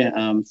from there.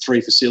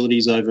 3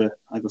 facilities over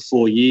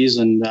 4 years,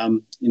 and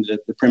into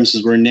the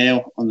premises we're in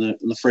now on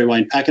the freeway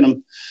in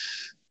Pakenham.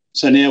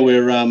 So now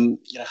we're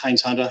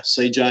Haynes Hunter,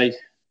 CJ,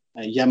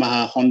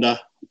 Yamaha, Honda.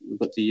 We've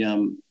got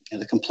the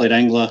Complete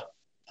Angler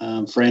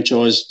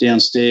franchise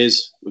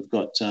downstairs. We've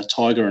got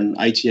Tiger and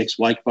ATX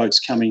wake boats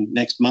coming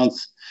next month.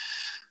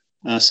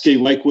 Ski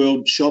Wake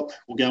World shop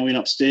will go in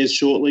upstairs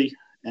shortly,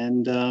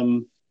 and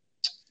so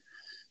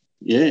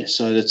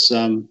that's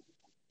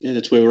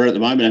where we're at the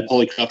moment, and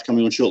Polycraft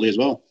coming on shortly as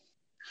well.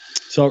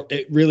 So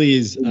it really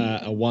is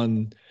a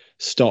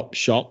one-stop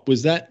shop.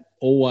 Was that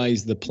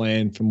always the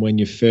plan from when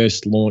you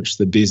first launched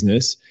the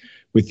business,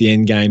 with the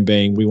end game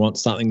being we want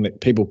something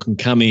that people can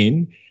come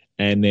in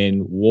and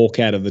then walk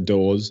out of the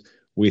doors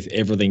with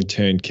everything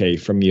turnkey,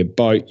 from your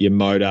boat, your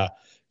motor,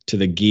 to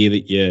the gear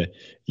that you're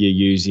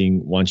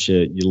using once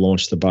you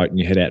launch the boat and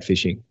you head out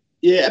fishing?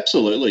 Yeah,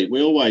 absolutely.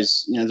 We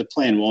always, the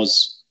plan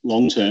was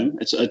long-term.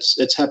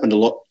 It's happened a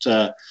lot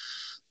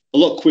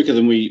quicker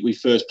than we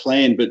first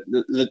planned, but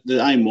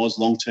the aim was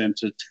long-term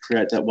to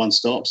create that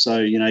one-stop. So,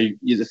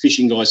 the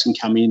fishing guys can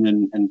come in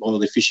and buy all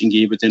their fishing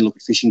gear, but then look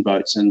at fishing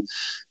boats, and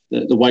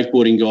the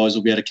wakeboarding guys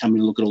will be able to come in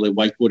and look at all their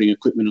wakeboarding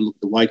equipment and look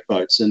at the wake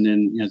boats. And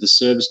then, the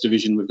service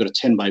division, we've got a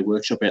 10-bay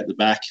workshop out the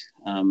back,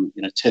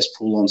 test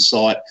pool on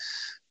site,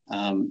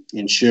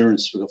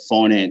 insurance, we've got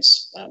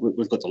finance,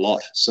 we've got the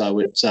lot. So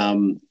it's,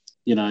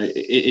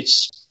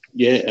 it's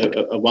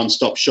a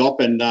one-stop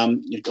shop, and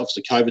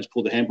obviously COVID's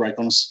pulled the handbrake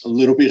on us a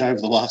little bit over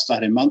the last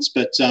 18 months,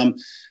 but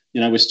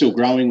we're still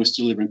growing, we're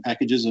still delivering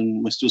packages,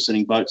 and we're still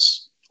sending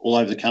boats all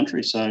over the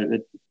country. So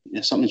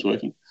something's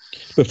working.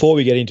 Before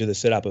we get into the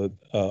setup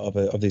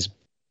of this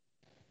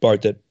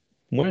boat that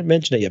we won't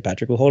mention it yet,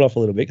 Patrick, we'll hold off a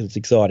little bit because it's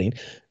exciting.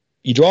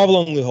 You drive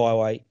along the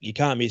highway, you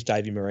can't miss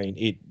Davey Marine.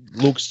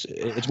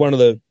 It's one of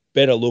the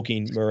better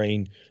looking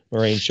marine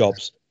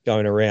shops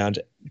going around.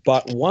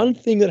 But one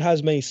thing that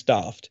has me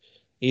stuffed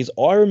is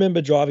I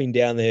remember driving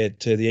down there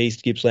to the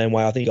East Gippsland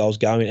Way, I think I was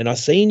going, and I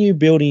seen you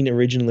building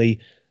originally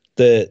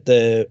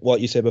the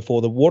what you said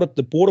before, the water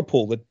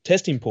pool, the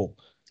testing pool.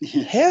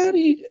 Yeah. How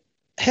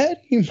do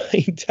you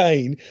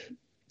maintain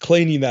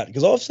cleaning that?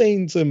 Because I've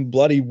seen some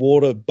bloody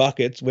water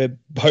buckets where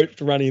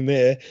boats run in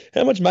there.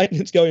 How much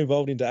maintenance go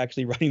involved into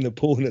actually running the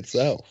pool in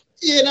itself?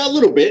 Yeah, no, a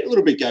little bit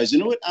goes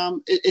into it.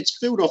 It's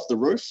filled off the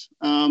roof,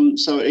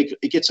 so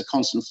it gets a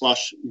constant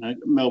flush.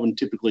 Melbourne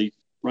typically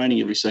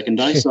raining every second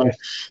day, so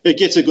it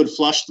gets a good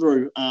flush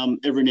through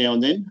every now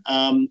and then.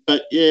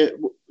 But yeah,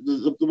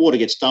 the water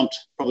gets dumped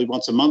probably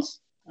once a month.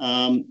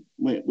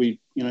 We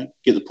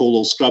get the pool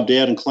all scrubbed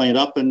out and cleaned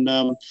up, and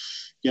the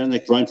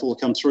rainfall will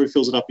come through,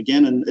 fills it up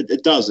again, and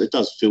it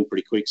does fill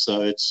pretty quick.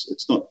 So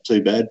it's not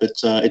too bad, but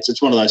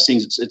it's one of those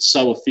things. It's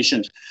so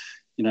efficient.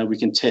 We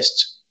can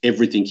test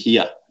everything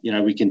here.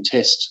 We can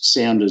test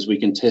sounders, we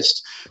can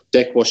test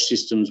deck wash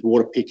systems,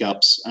 water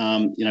pickups,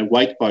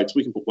 wake boats.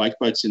 We can put wake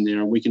boats in there,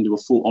 and we can do a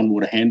full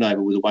on-water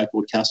handover with a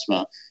wakeboard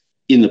customer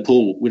in the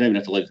pool. We don't even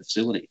have to leave the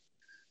facility.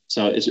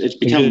 So it's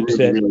become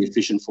really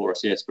efficient for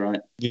us. Yeah, it's great.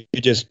 You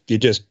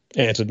just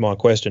answered my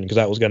question, because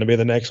that was going to be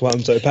the next one.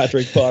 So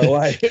Patrick, fire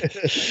away.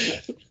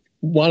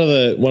 One of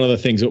the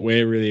things that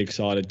we're really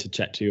excited to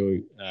chat to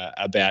you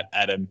about,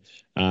 Adam,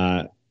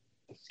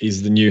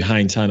 is the new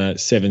Haynes Hunter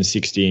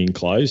 760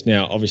 enclosed.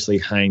 Now, obviously,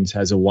 Haynes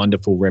has a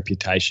wonderful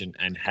reputation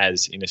and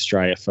has in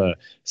Australia for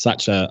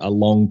such a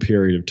long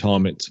period of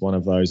time. It's one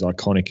of those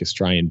iconic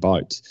Australian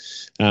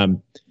boats.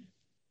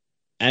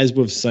 As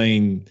we've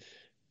seen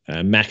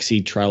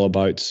maxi trailer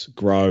boats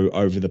grow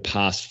over the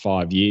past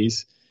 5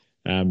 years,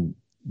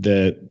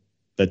 the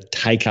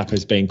take-up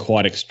has been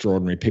quite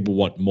extraordinary. People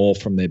want more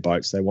from their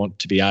boats. They want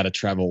to be able to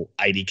travel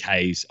 80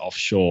 Ks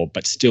offshore,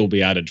 but still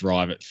be able to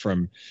drive it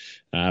from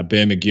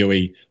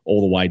Bermagui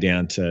all the way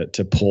down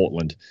to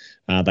Portland.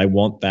 They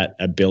want that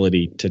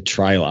ability to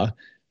trailer.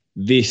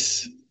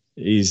 This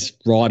is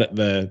right at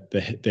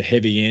the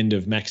heavy end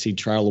of maxi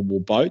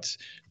trailable boats.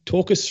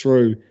 Talk us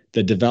through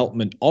the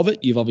development of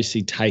it. You've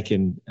obviously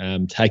taken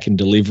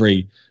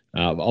delivery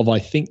of, I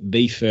think,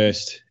 the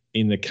first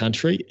in the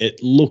country.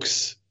 It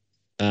looks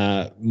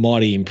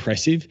mighty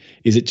impressive.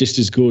 Is it just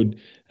as good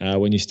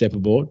when you step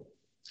aboard?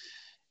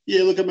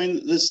 Yeah, look, I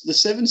mean, the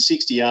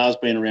 760R has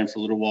been around for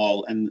a little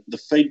while, and the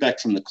feedback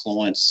from the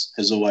clients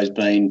has always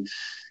been,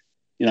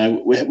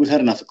 we've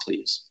had enough of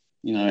clears,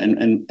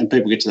 and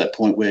people get to that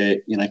point where,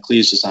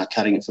 clears just aren't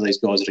cutting it for these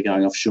guys that are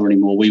going offshore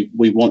anymore. We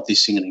want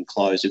this thing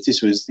enclosed. If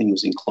this thing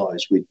was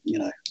enclosed,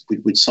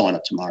 we'd sign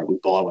up tomorrow.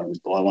 We'd buy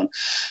one.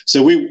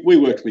 So we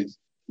worked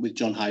with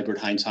John Haber at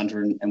Haynes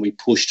Hunter, and we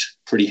pushed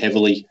pretty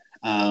heavily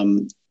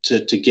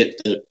to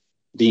get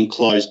the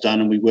enclosed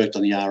done, and we worked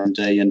on the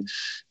R&D, and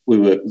we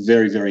were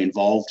very, very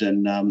involved.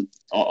 And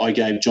I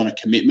gave John a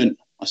commitment.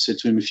 I said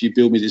to him, if you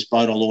build me this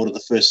boat, I'll order the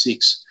first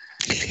 6.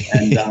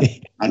 And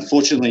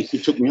unfortunately, he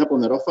took me up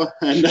on that offer.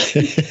 And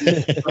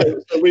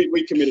so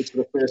we committed to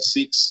the first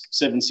 6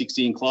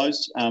 760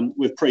 enclosed.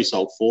 We've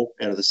pre-sold 4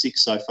 out of the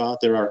 6 so far.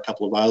 There are a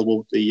couple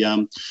available.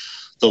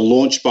 The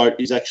launch boat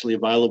is actually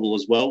available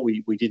as well.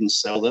 We didn't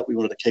sell that. We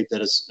wanted to keep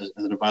that as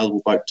an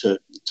available boat to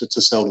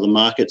sell to the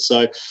market.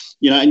 So,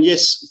 and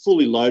yes,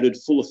 fully loaded,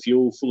 full of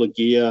fuel, full of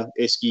gear,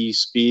 esky,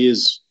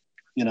 spears,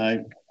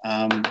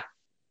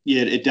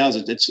 it does.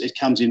 It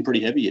comes in pretty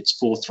heavy. It's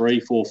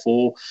 4.3,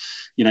 4.4.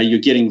 You're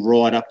getting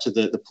right up to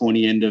the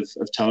pointy end of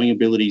towing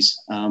abilities.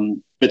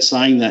 But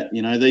saying that,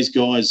 these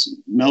guys,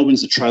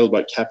 Melbourne's the trailer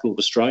boat capital of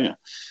Australia,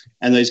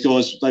 and these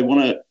guys, they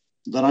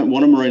don't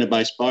want a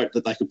marina-based boat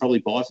that they could probably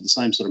buy for the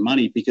same sort of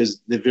money,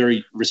 because they're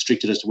very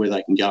restricted as to where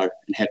they can go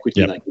and how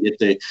quickly they can get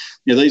there.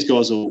 These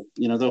guys will,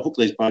 they'll hook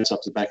these boats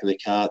up to the back of their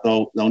car.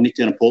 They'll nick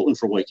down to Portland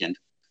for a weekend.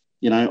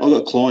 I've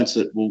got clients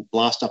that will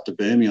blast up to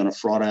Burmy on a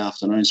Friday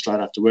afternoon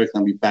straight after work,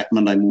 and they'll be back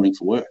Monday morning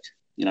for work.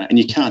 And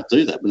you can't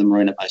do that with a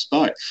marina-based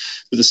boat.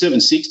 With the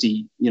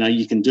 760,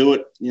 you can do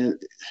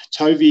it.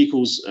 Tow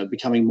vehicles are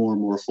becoming more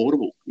and more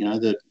affordable.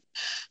 The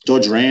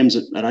Dodge Rams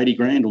at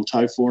 $80,000 will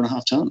tow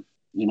 4.5 ton.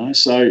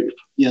 So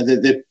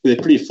they're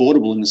pretty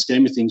affordable in the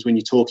scheme of things when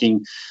you're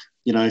talking,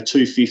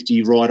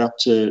 $250 right up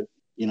to,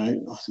 I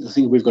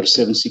think we've got a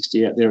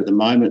 760 out there at the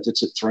moment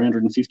that's at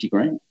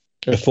 $350,000.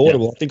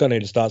 Affordable. I think I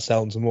need to start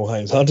selling some more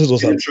Haynes Hunters or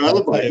something.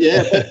 Trailer boat,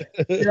 yeah.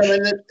 But,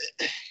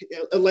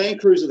 a Land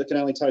Cruiser that can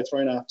only tow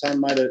 3.5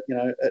 ton, mate.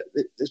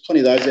 There's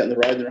plenty of those out in the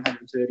road that are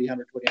 130,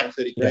 120,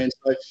 130 grand.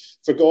 So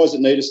for guys that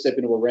need to step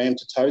into a Ram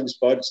to tow this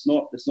boat, it's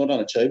not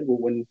unachievable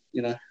when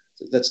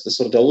that's the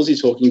sort of dollars you're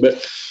talking.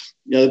 But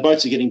the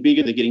boats are getting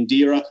bigger, they're getting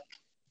dearer,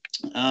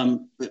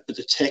 but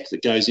the tech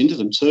that goes into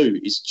them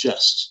too is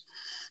just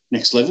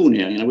next level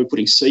now. We're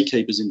putting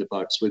seakeepers into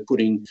boats. We're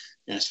putting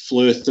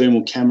FLIR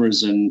thermal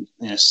cameras and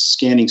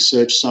scanning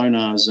search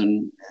sonars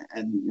and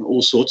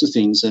all sorts of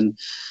things. And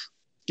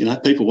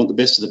people want the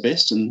best of the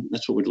best, and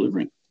that's what we're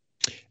delivering.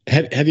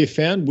 Have you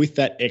found with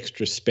that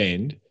extra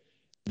spend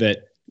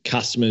that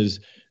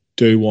customers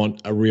do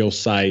want a real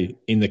say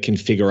in the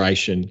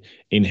configuration,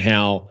 in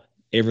how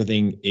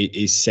everything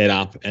is set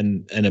up,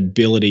 and an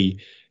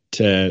ability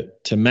to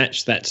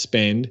match that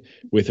spend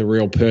with a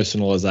real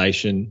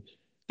personalisation,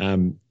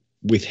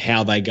 with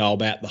how they go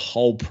about the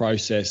whole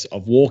process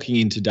of walking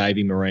into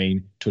Davey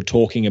Marine, to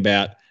talking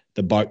about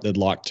the boat they'd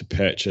like to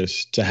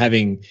purchase, to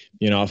having,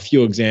 a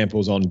few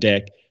examples on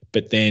deck,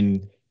 but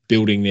then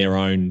building their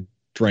own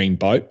dream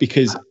boat?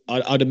 Because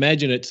I'd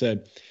imagine it's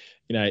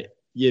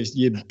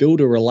you build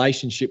a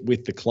relationship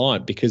with the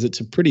client, because it's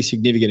a pretty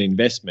significant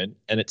investment,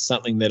 and it's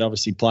something that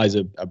obviously plays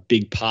a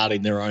big part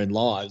in their own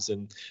lives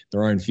and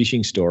their own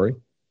fishing story.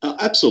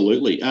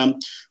 Absolutely.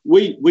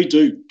 We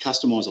do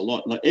customise a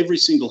lot. Like every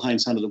single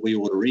Haynes Hunter that we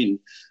order in,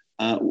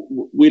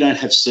 we don't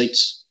have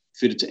seats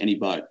fitted to any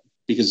boat,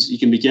 because you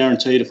can be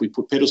guaranteed if we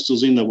put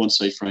pedestals in, they want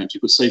C-frames. You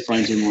put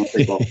C-frames in, they want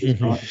seat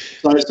boxes, right?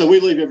 So we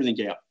leave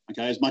everything out,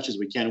 as much as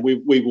we can. We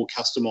will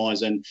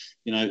customise, and,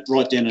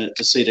 right down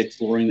to CDEC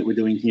flooring that we're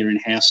doing here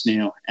in-house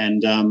now.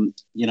 And,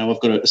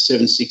 I've got a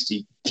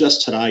 760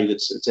 just today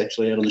it's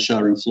actually out on the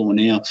showroom floor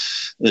now,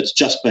 that's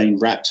just been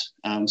wrapped.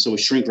 So we're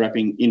shrink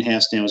wrapping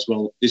in-house now as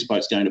well. This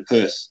boat's going to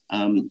Perth,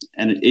 and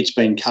it's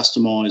been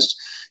customised,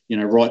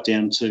 right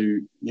down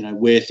to,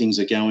 where things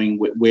are going,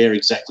 where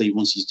exactly he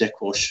wants his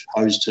deck wash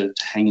hose to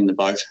hang in the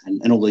boat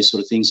and all these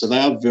sort of things. So they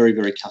are very,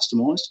 very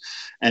customised,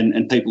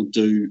 and people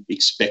do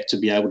expect to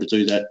be able to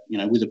do that,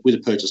 with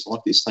a purchase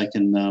like this. They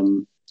can,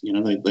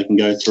 they can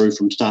go through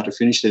from start to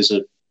finish. There's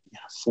a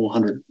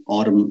 400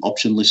 item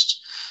option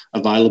list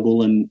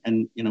available, and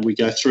we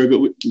go through.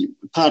 But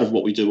part of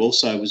what we do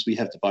also is we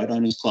have the Boat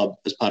Owners Club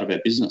as part of our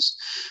business.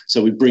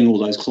 So we bring all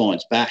those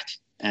clients back,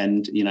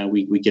 and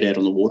we get out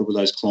on the water with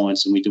those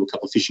clients, and we do a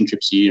couple of fishing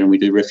trips a year, and we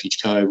do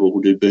Refuge Cove, or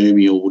we'll do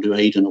Boomy, or we'll do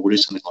Eden, or we'll do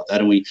something like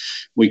that. And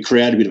we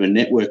create a bit of a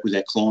network with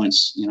our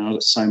clients. I've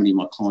got so many of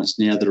my clients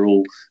now that are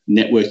all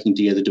networking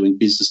together, doing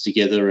business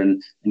together,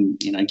 and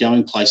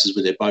going places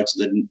with their boats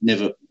that they'd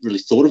never really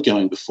thought of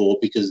going before,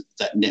 because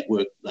that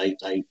network, they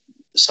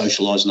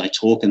socialise and they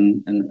talk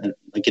and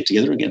they get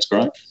together again. It's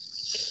great.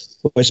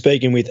 We're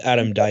speaking with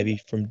Adam Davey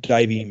from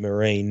Davey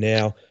Marine.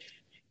 Now,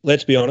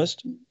 let's be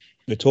honest,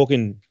 we're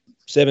talking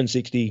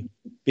 760,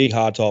 big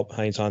hardtop,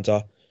 Haynes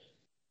Hunter.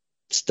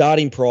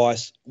 Starting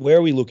price, where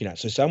are we looking at?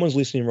 So someone's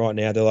listening right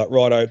now, they're like,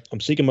 righto, I'm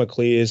sick of my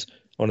clears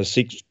on a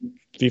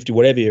 650,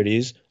 whatever it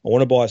is. I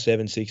want to buy a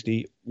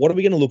 760. What are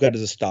we going to look at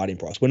as a starting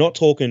price? We're not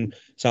talking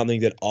something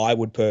that I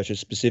would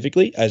purchase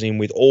specifically, as in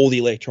with all the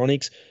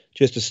electronics,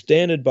 just a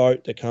standard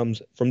boat that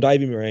comes from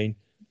Davey Marine,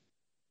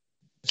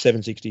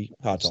 760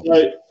 hardtop.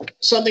 So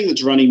something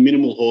that's running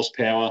minimal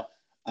horsepower,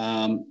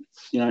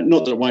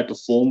 not that it won't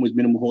perform with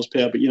minimal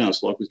horsepower, but,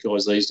 it's like with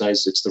guys these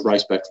days, it's the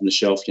race back from the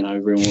shelf,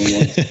 everyone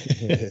wants,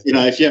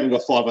 if you haven't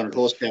got 500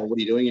 horsepower, what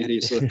are you doing? How do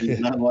you sort of,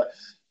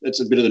 that's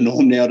a bit of the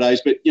norm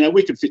nowadays. But,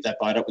 we could fit that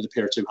boat up with a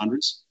pair of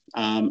 200s,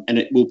 and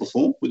it will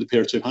perform with a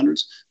pair of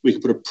 200s. We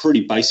could put a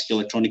pretty basic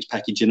electronics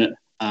package in it,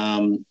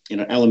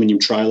 aluminium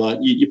trailer.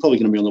 You're probably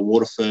going to be on the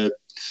water for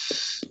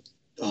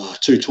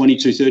 220,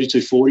 230,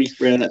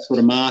 240, around that sort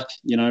of mark,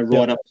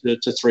 right up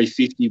to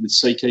 350 with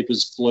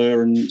Seakeepers,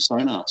 FLIR and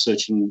sonar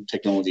searching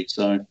technology.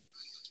 So,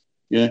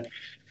 yeah.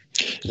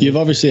 You've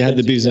obviously had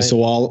the business a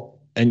while,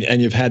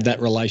 and you've had that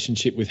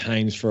relationship with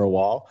Haynes for a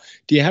while.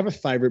 Do you have a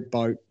favourite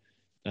boat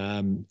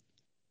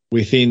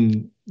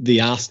within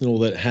the arsenal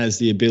that has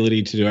the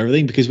ability to do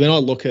everything? Because when I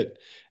look at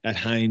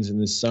Haynes, and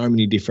there's so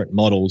many different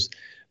models,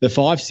 the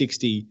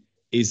 560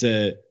 is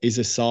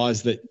a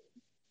size that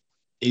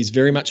is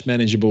very much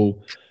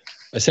manageable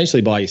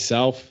essentially by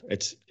yourself.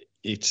 It's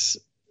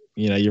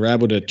you're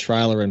able to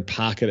trailer and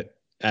park it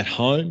at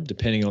home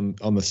depending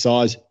on the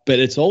size, but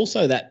it's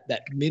also that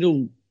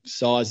middle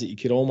size that you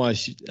could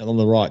almost, on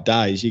the right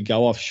days, you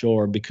go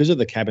offshore, and because of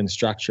the cabin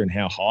structure and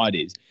how high it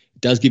is,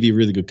 it does give you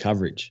really good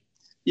coverage.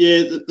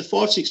 Yeah, the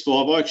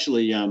 565, I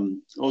actually I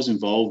was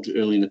involved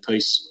early in the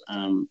piece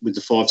with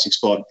the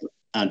 565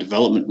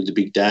 development with the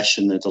big dash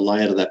and the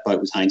layout of that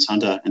boat with Haynes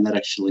Hunter, and that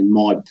actually,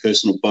 my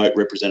personal boat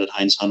represented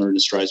Haynes Hunter in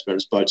Australia's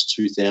Greatest Boats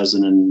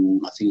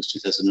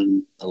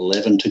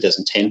 2011,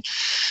 2010.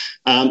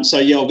 So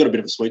yeah, I've got a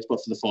bit of a sweet spot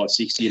for the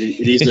 560.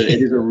 It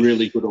is a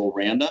really good all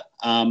rounder.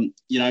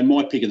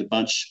 My pick of the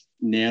bunch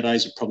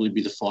nowadays would probably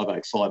be the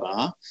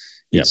 585R.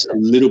 It's a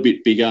little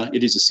bit bigger.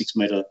 It is a 6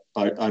 metre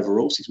boat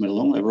overall, 6 metre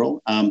long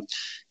overall.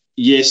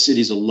 Yes, it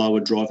is a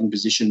lower driving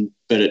position,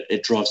 but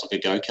it drives like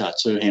a go-kart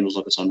too. It handles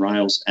like it's on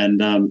rails.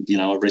 And, I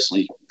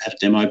recently had a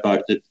demo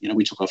boat that,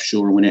 we took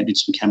offshore and went out and did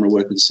some camera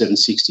work with the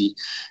 760.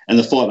 And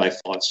the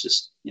 585 is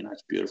just,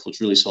 it's beautiful. It's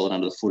really solid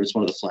under the foot. It's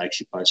one of the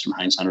flagship boats from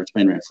Haynes Hunter. It's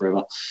been around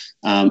forever.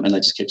 And they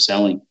just kept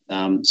selling.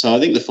 So I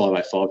think the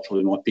 585 is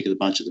probably my pick of the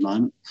bunch at the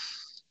moment.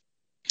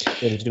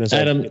 Yeah, I was going to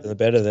say Adam,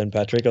 better than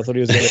Patrick. I thought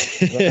he was going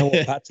to. I don't know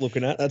what Pat's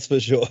looking at. That's for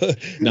sure.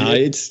 No,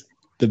 it's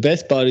the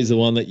best boat is the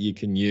one that you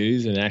can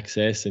use and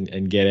access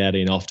and get out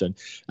in often.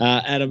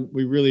 Adam,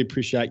 we really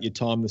appreciate your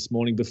time this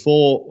morning.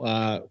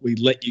 Before we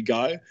let you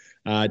go,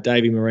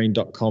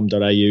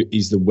 daveymarine.com.au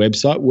is the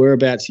website.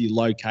 Whereabouts are you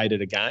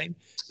located again?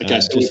 Okay,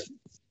 so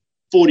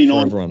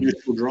 49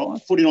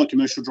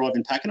 Commercial Drive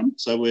in Pakenham.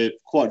 So we're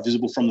quite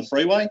visible from the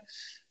freeway.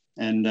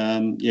 And,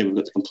 we've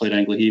got the complete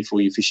angler here for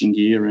your fishing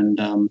gear and,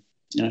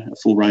 a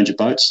full range of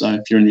boats. So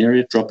if you're in the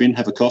area, drop in,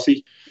 have a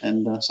coffee,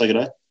 and say good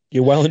day.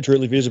 You're well and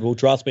truly visible.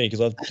 Trust me,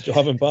 because I've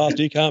driven past.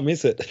 You can't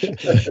miss it.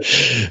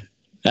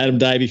 Adam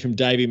Davey from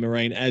Davey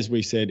Marine. As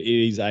we said,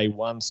 it is a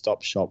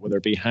one-stop shop, whether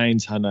it be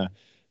Haynes Hunter,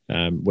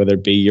 whether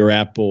it be your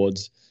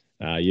outboards,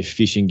 your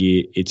fishing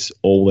gear, it's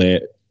all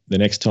there. The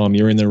next time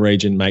you're in the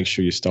region, make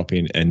sure you stop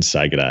in and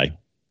say good day.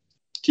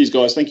 Cheers,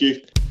 guys. Thank you.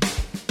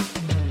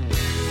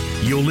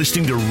 You're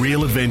listening to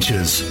Real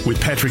Adventures with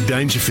Patrick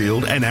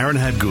Dangerfield and Aaron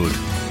Hadgood.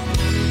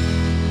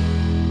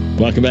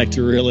 Welcome back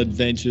to Real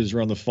Adventures.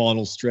 We're on the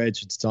final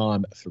stretch. It's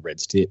time for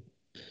Red's Tip.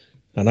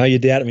 I know you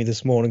doubted me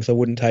this morning, so I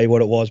wouldn't tell you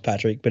what it was,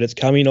 Patrick, but it's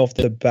coming off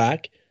the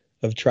back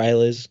of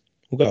trailers.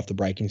 We'll go off the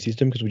braking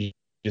system because we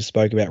just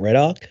spoke about Red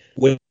Arc.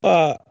 We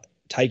are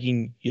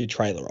taking your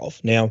trailer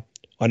off. Now,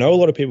 I know a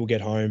lot of people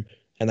get home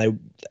and they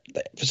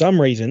for some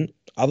reason,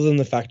 other than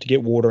the fact to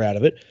get water out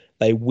of it,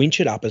 they winch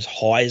it up as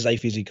high as they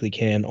physically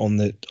can on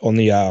the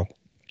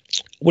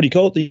what do you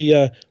call it?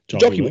 The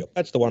jockey wheel.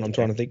 That's the one I'm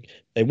trying to think.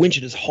 They winch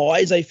it as high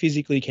as they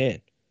physically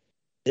can.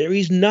 there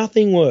is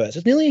nothing worse.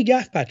 It's nearly a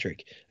gaff,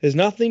 Patrick. There's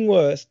nothing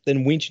worse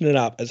than winching it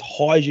up as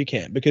high as you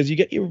can because you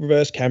get your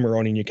reverse camera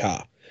on in your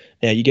car.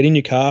 Now, you get in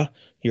your car,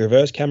 your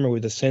reverse camera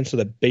with a sensor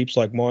that beeps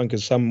like mine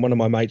because one of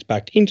my mates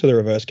backed into the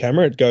reverse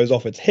camera. It goes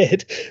off its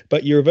head,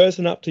 but you're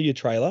reversing up to your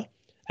trailer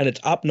and it's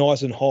up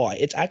nice and high.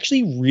 It's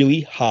actually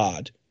really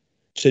hard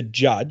to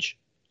judge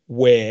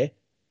where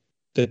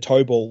the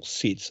tow ball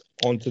sits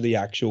onto the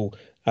actual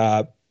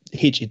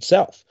hitch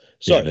itself.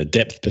 So the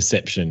depth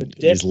perception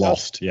is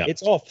lost. Yeah,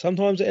 it's off.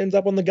 Sometimes it ends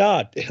up on the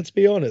guard. Let's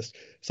be honest.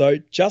 So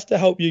just to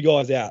help you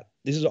guys out,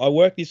 I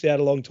worked this out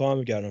a long time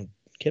ago and I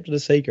kept it a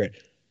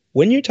secret.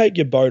 When you take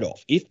your boat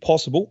off, if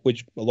possible,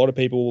 which a lot of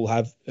people will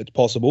have, it's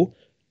possible,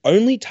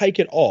 only take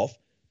it off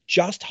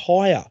just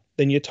higher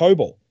than your tow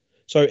ball.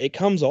 So it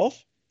comes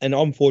off, and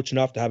I'm fortunate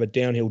enough to have a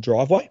downhill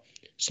driveway,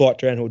 slight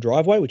downhill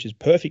driveway, which is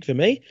perfect for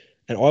me.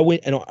 And I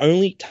went and I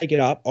only take it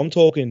up. I'm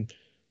talking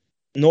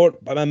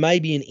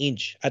maybe an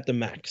inch at the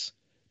max,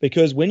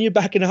 because when you're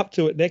backing up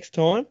to it next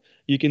time,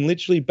 you can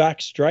literally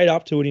back straight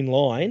up to it in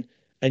line,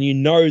 and you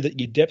know that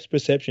your depth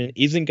perception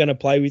isn't going to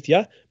play with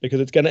you because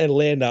it's going to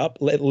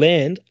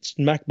land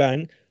smack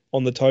bang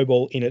on the tow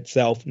ball in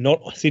itself,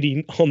 not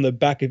sitting on the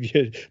back of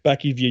your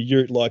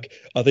ute like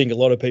I think a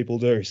lot of people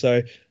do.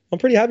 So I'm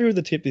pretty happy with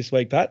the tip this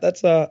week, Pat.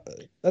 That's a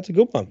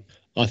good one.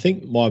 I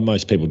think why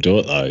most people do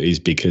it though is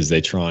because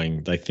they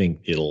think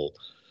it'll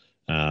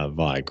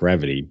via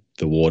gravity,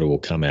 the water will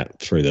come out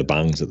through the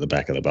bungs at the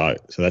back of the boat.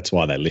 So that's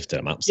why they lifted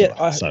them up so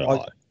high.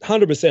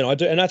 100%. I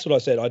do, and that's what I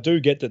said. I do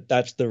get that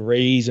that's the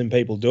reason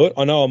people do it.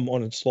 I know I'm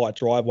on a slight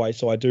driveway,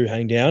 so I do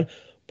hang down,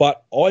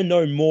 but I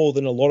know more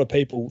than a lot of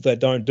people that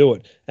don't do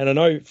it. And I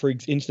know, for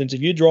instance,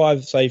 if you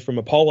drive, say, from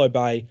Apollo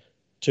Bay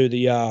to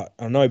the, I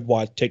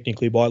know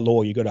technically by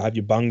law you've got to have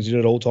your bungs in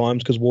at all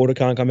times because water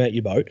can't come out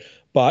your boat.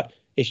 But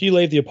if you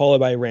leave the Apollo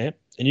Bay ramp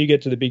and you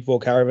get to the Big Four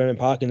Caravan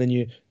Park and then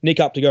you nick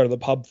up to go to the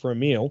pub for a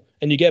meal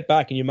and you get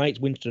back and your mate's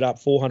winched it up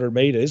 400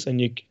 metres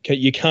and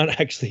you can't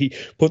actually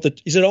put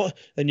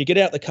then you get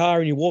out the car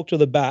and you walk to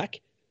the back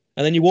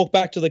and then you walk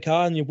back to the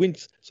car and you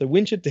winch. So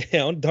winch it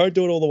down. Don't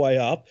do it all the way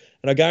up.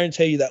 And I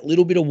guarantee you that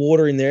little bit of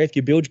water in there, if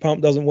your bilge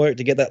pump doesn't work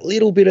to get that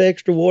little bit of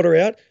extra water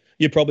out,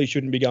 you probably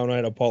shouldn't be going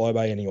out to Apollo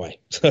Bay anyway.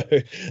 So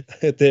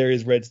there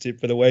is Red's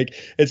tip for the week.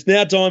 It's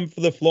now time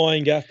for the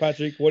flying gaff,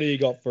 Patrick. What do you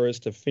got for us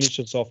to finish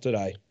us off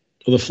today?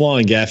 Well, the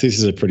flying gaff, this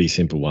is a pretty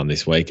simple one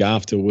this week.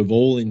 After we've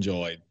all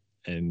enjoyed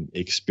and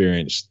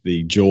experienced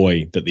the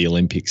joy that the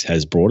Olympics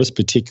has brought us,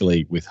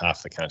 particularly with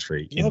half the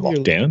country in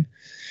lockdown.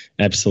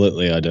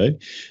 Absolutely, I do.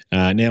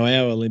 Now,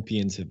 our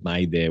Olympians have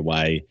made their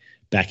way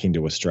back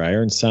into Australia,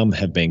 and some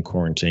have been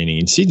quarantining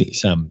in Sydney,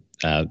 some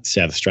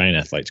South Australian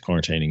athletes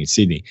quarantining in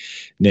Sydney.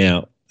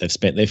 Now, they've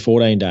spent their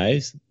 14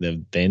 days.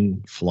 They've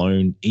then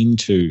flown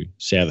into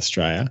South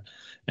Australia,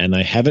 and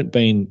they haven't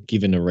been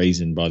given a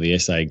reason by the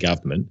SA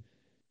government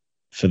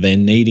for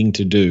then needing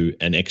to do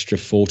an extra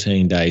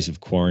 14 days of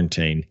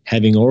quarantine,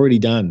 having already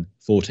done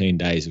 14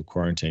 days of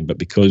quarantine. But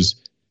because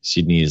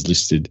Sydney is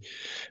listed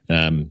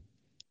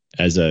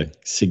as a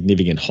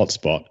significant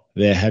hotspot,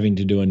 they're having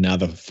to do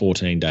another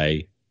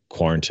 14-day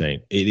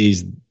quarantine. It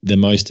is the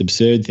most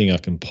absurd thing I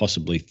can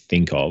possibly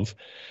think of,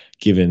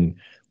 given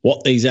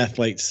what these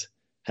athletes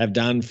have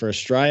done for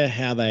Australia,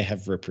 how they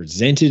have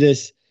represented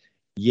us,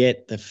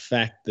 yet the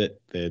fact that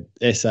the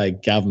SA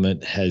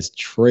government has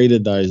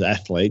treated those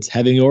athletes,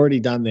 having already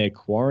done their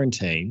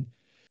quarantine,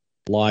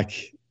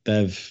 like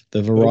they've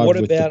arrived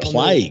with the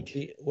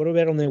plague. What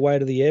about on their way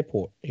to the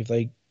airport if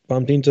they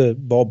bumped into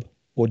Bob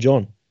or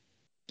John?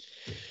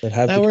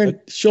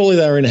 Surely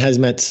they were in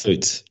hazmat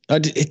suits.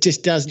 It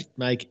just doesn't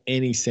make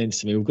any sense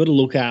to me. We've got to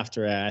look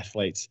after our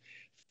athletes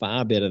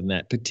far better than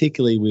that,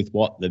 particularly with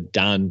what they've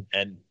done.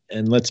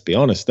 And let's be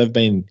honest, they've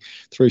been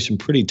through some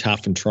pretty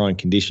tough and trying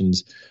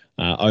conditions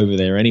over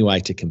there anyway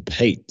to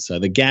compete. So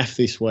the gaff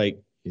this week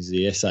is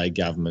the SA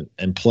government.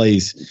 And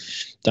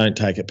please don't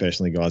take it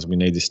personally, guys. We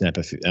need the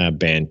snapper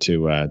ban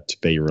to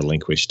be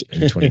relinquished in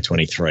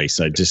 2023.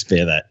 So just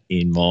bear that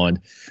in mind.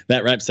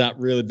 That wraps up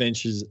Real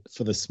Adventures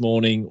for this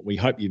morning. We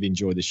hope you've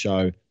enjoyed the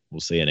show.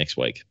 We'll see you next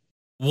week.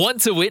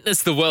 Want to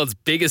witness the world's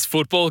biggest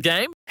football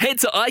game? Head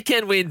to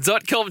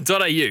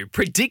iCanWin.com.au,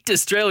 predict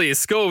Australia's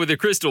score with a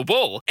crystal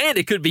ball, and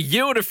it could be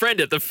you and a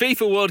friend at the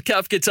FIFA World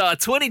Cup Qatar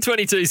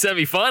 2022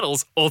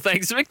 semi-finals, all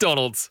thanks to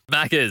McDonald's.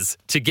 Maccas,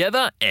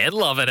 together and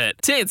loving it.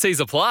 TNCs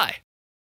apply.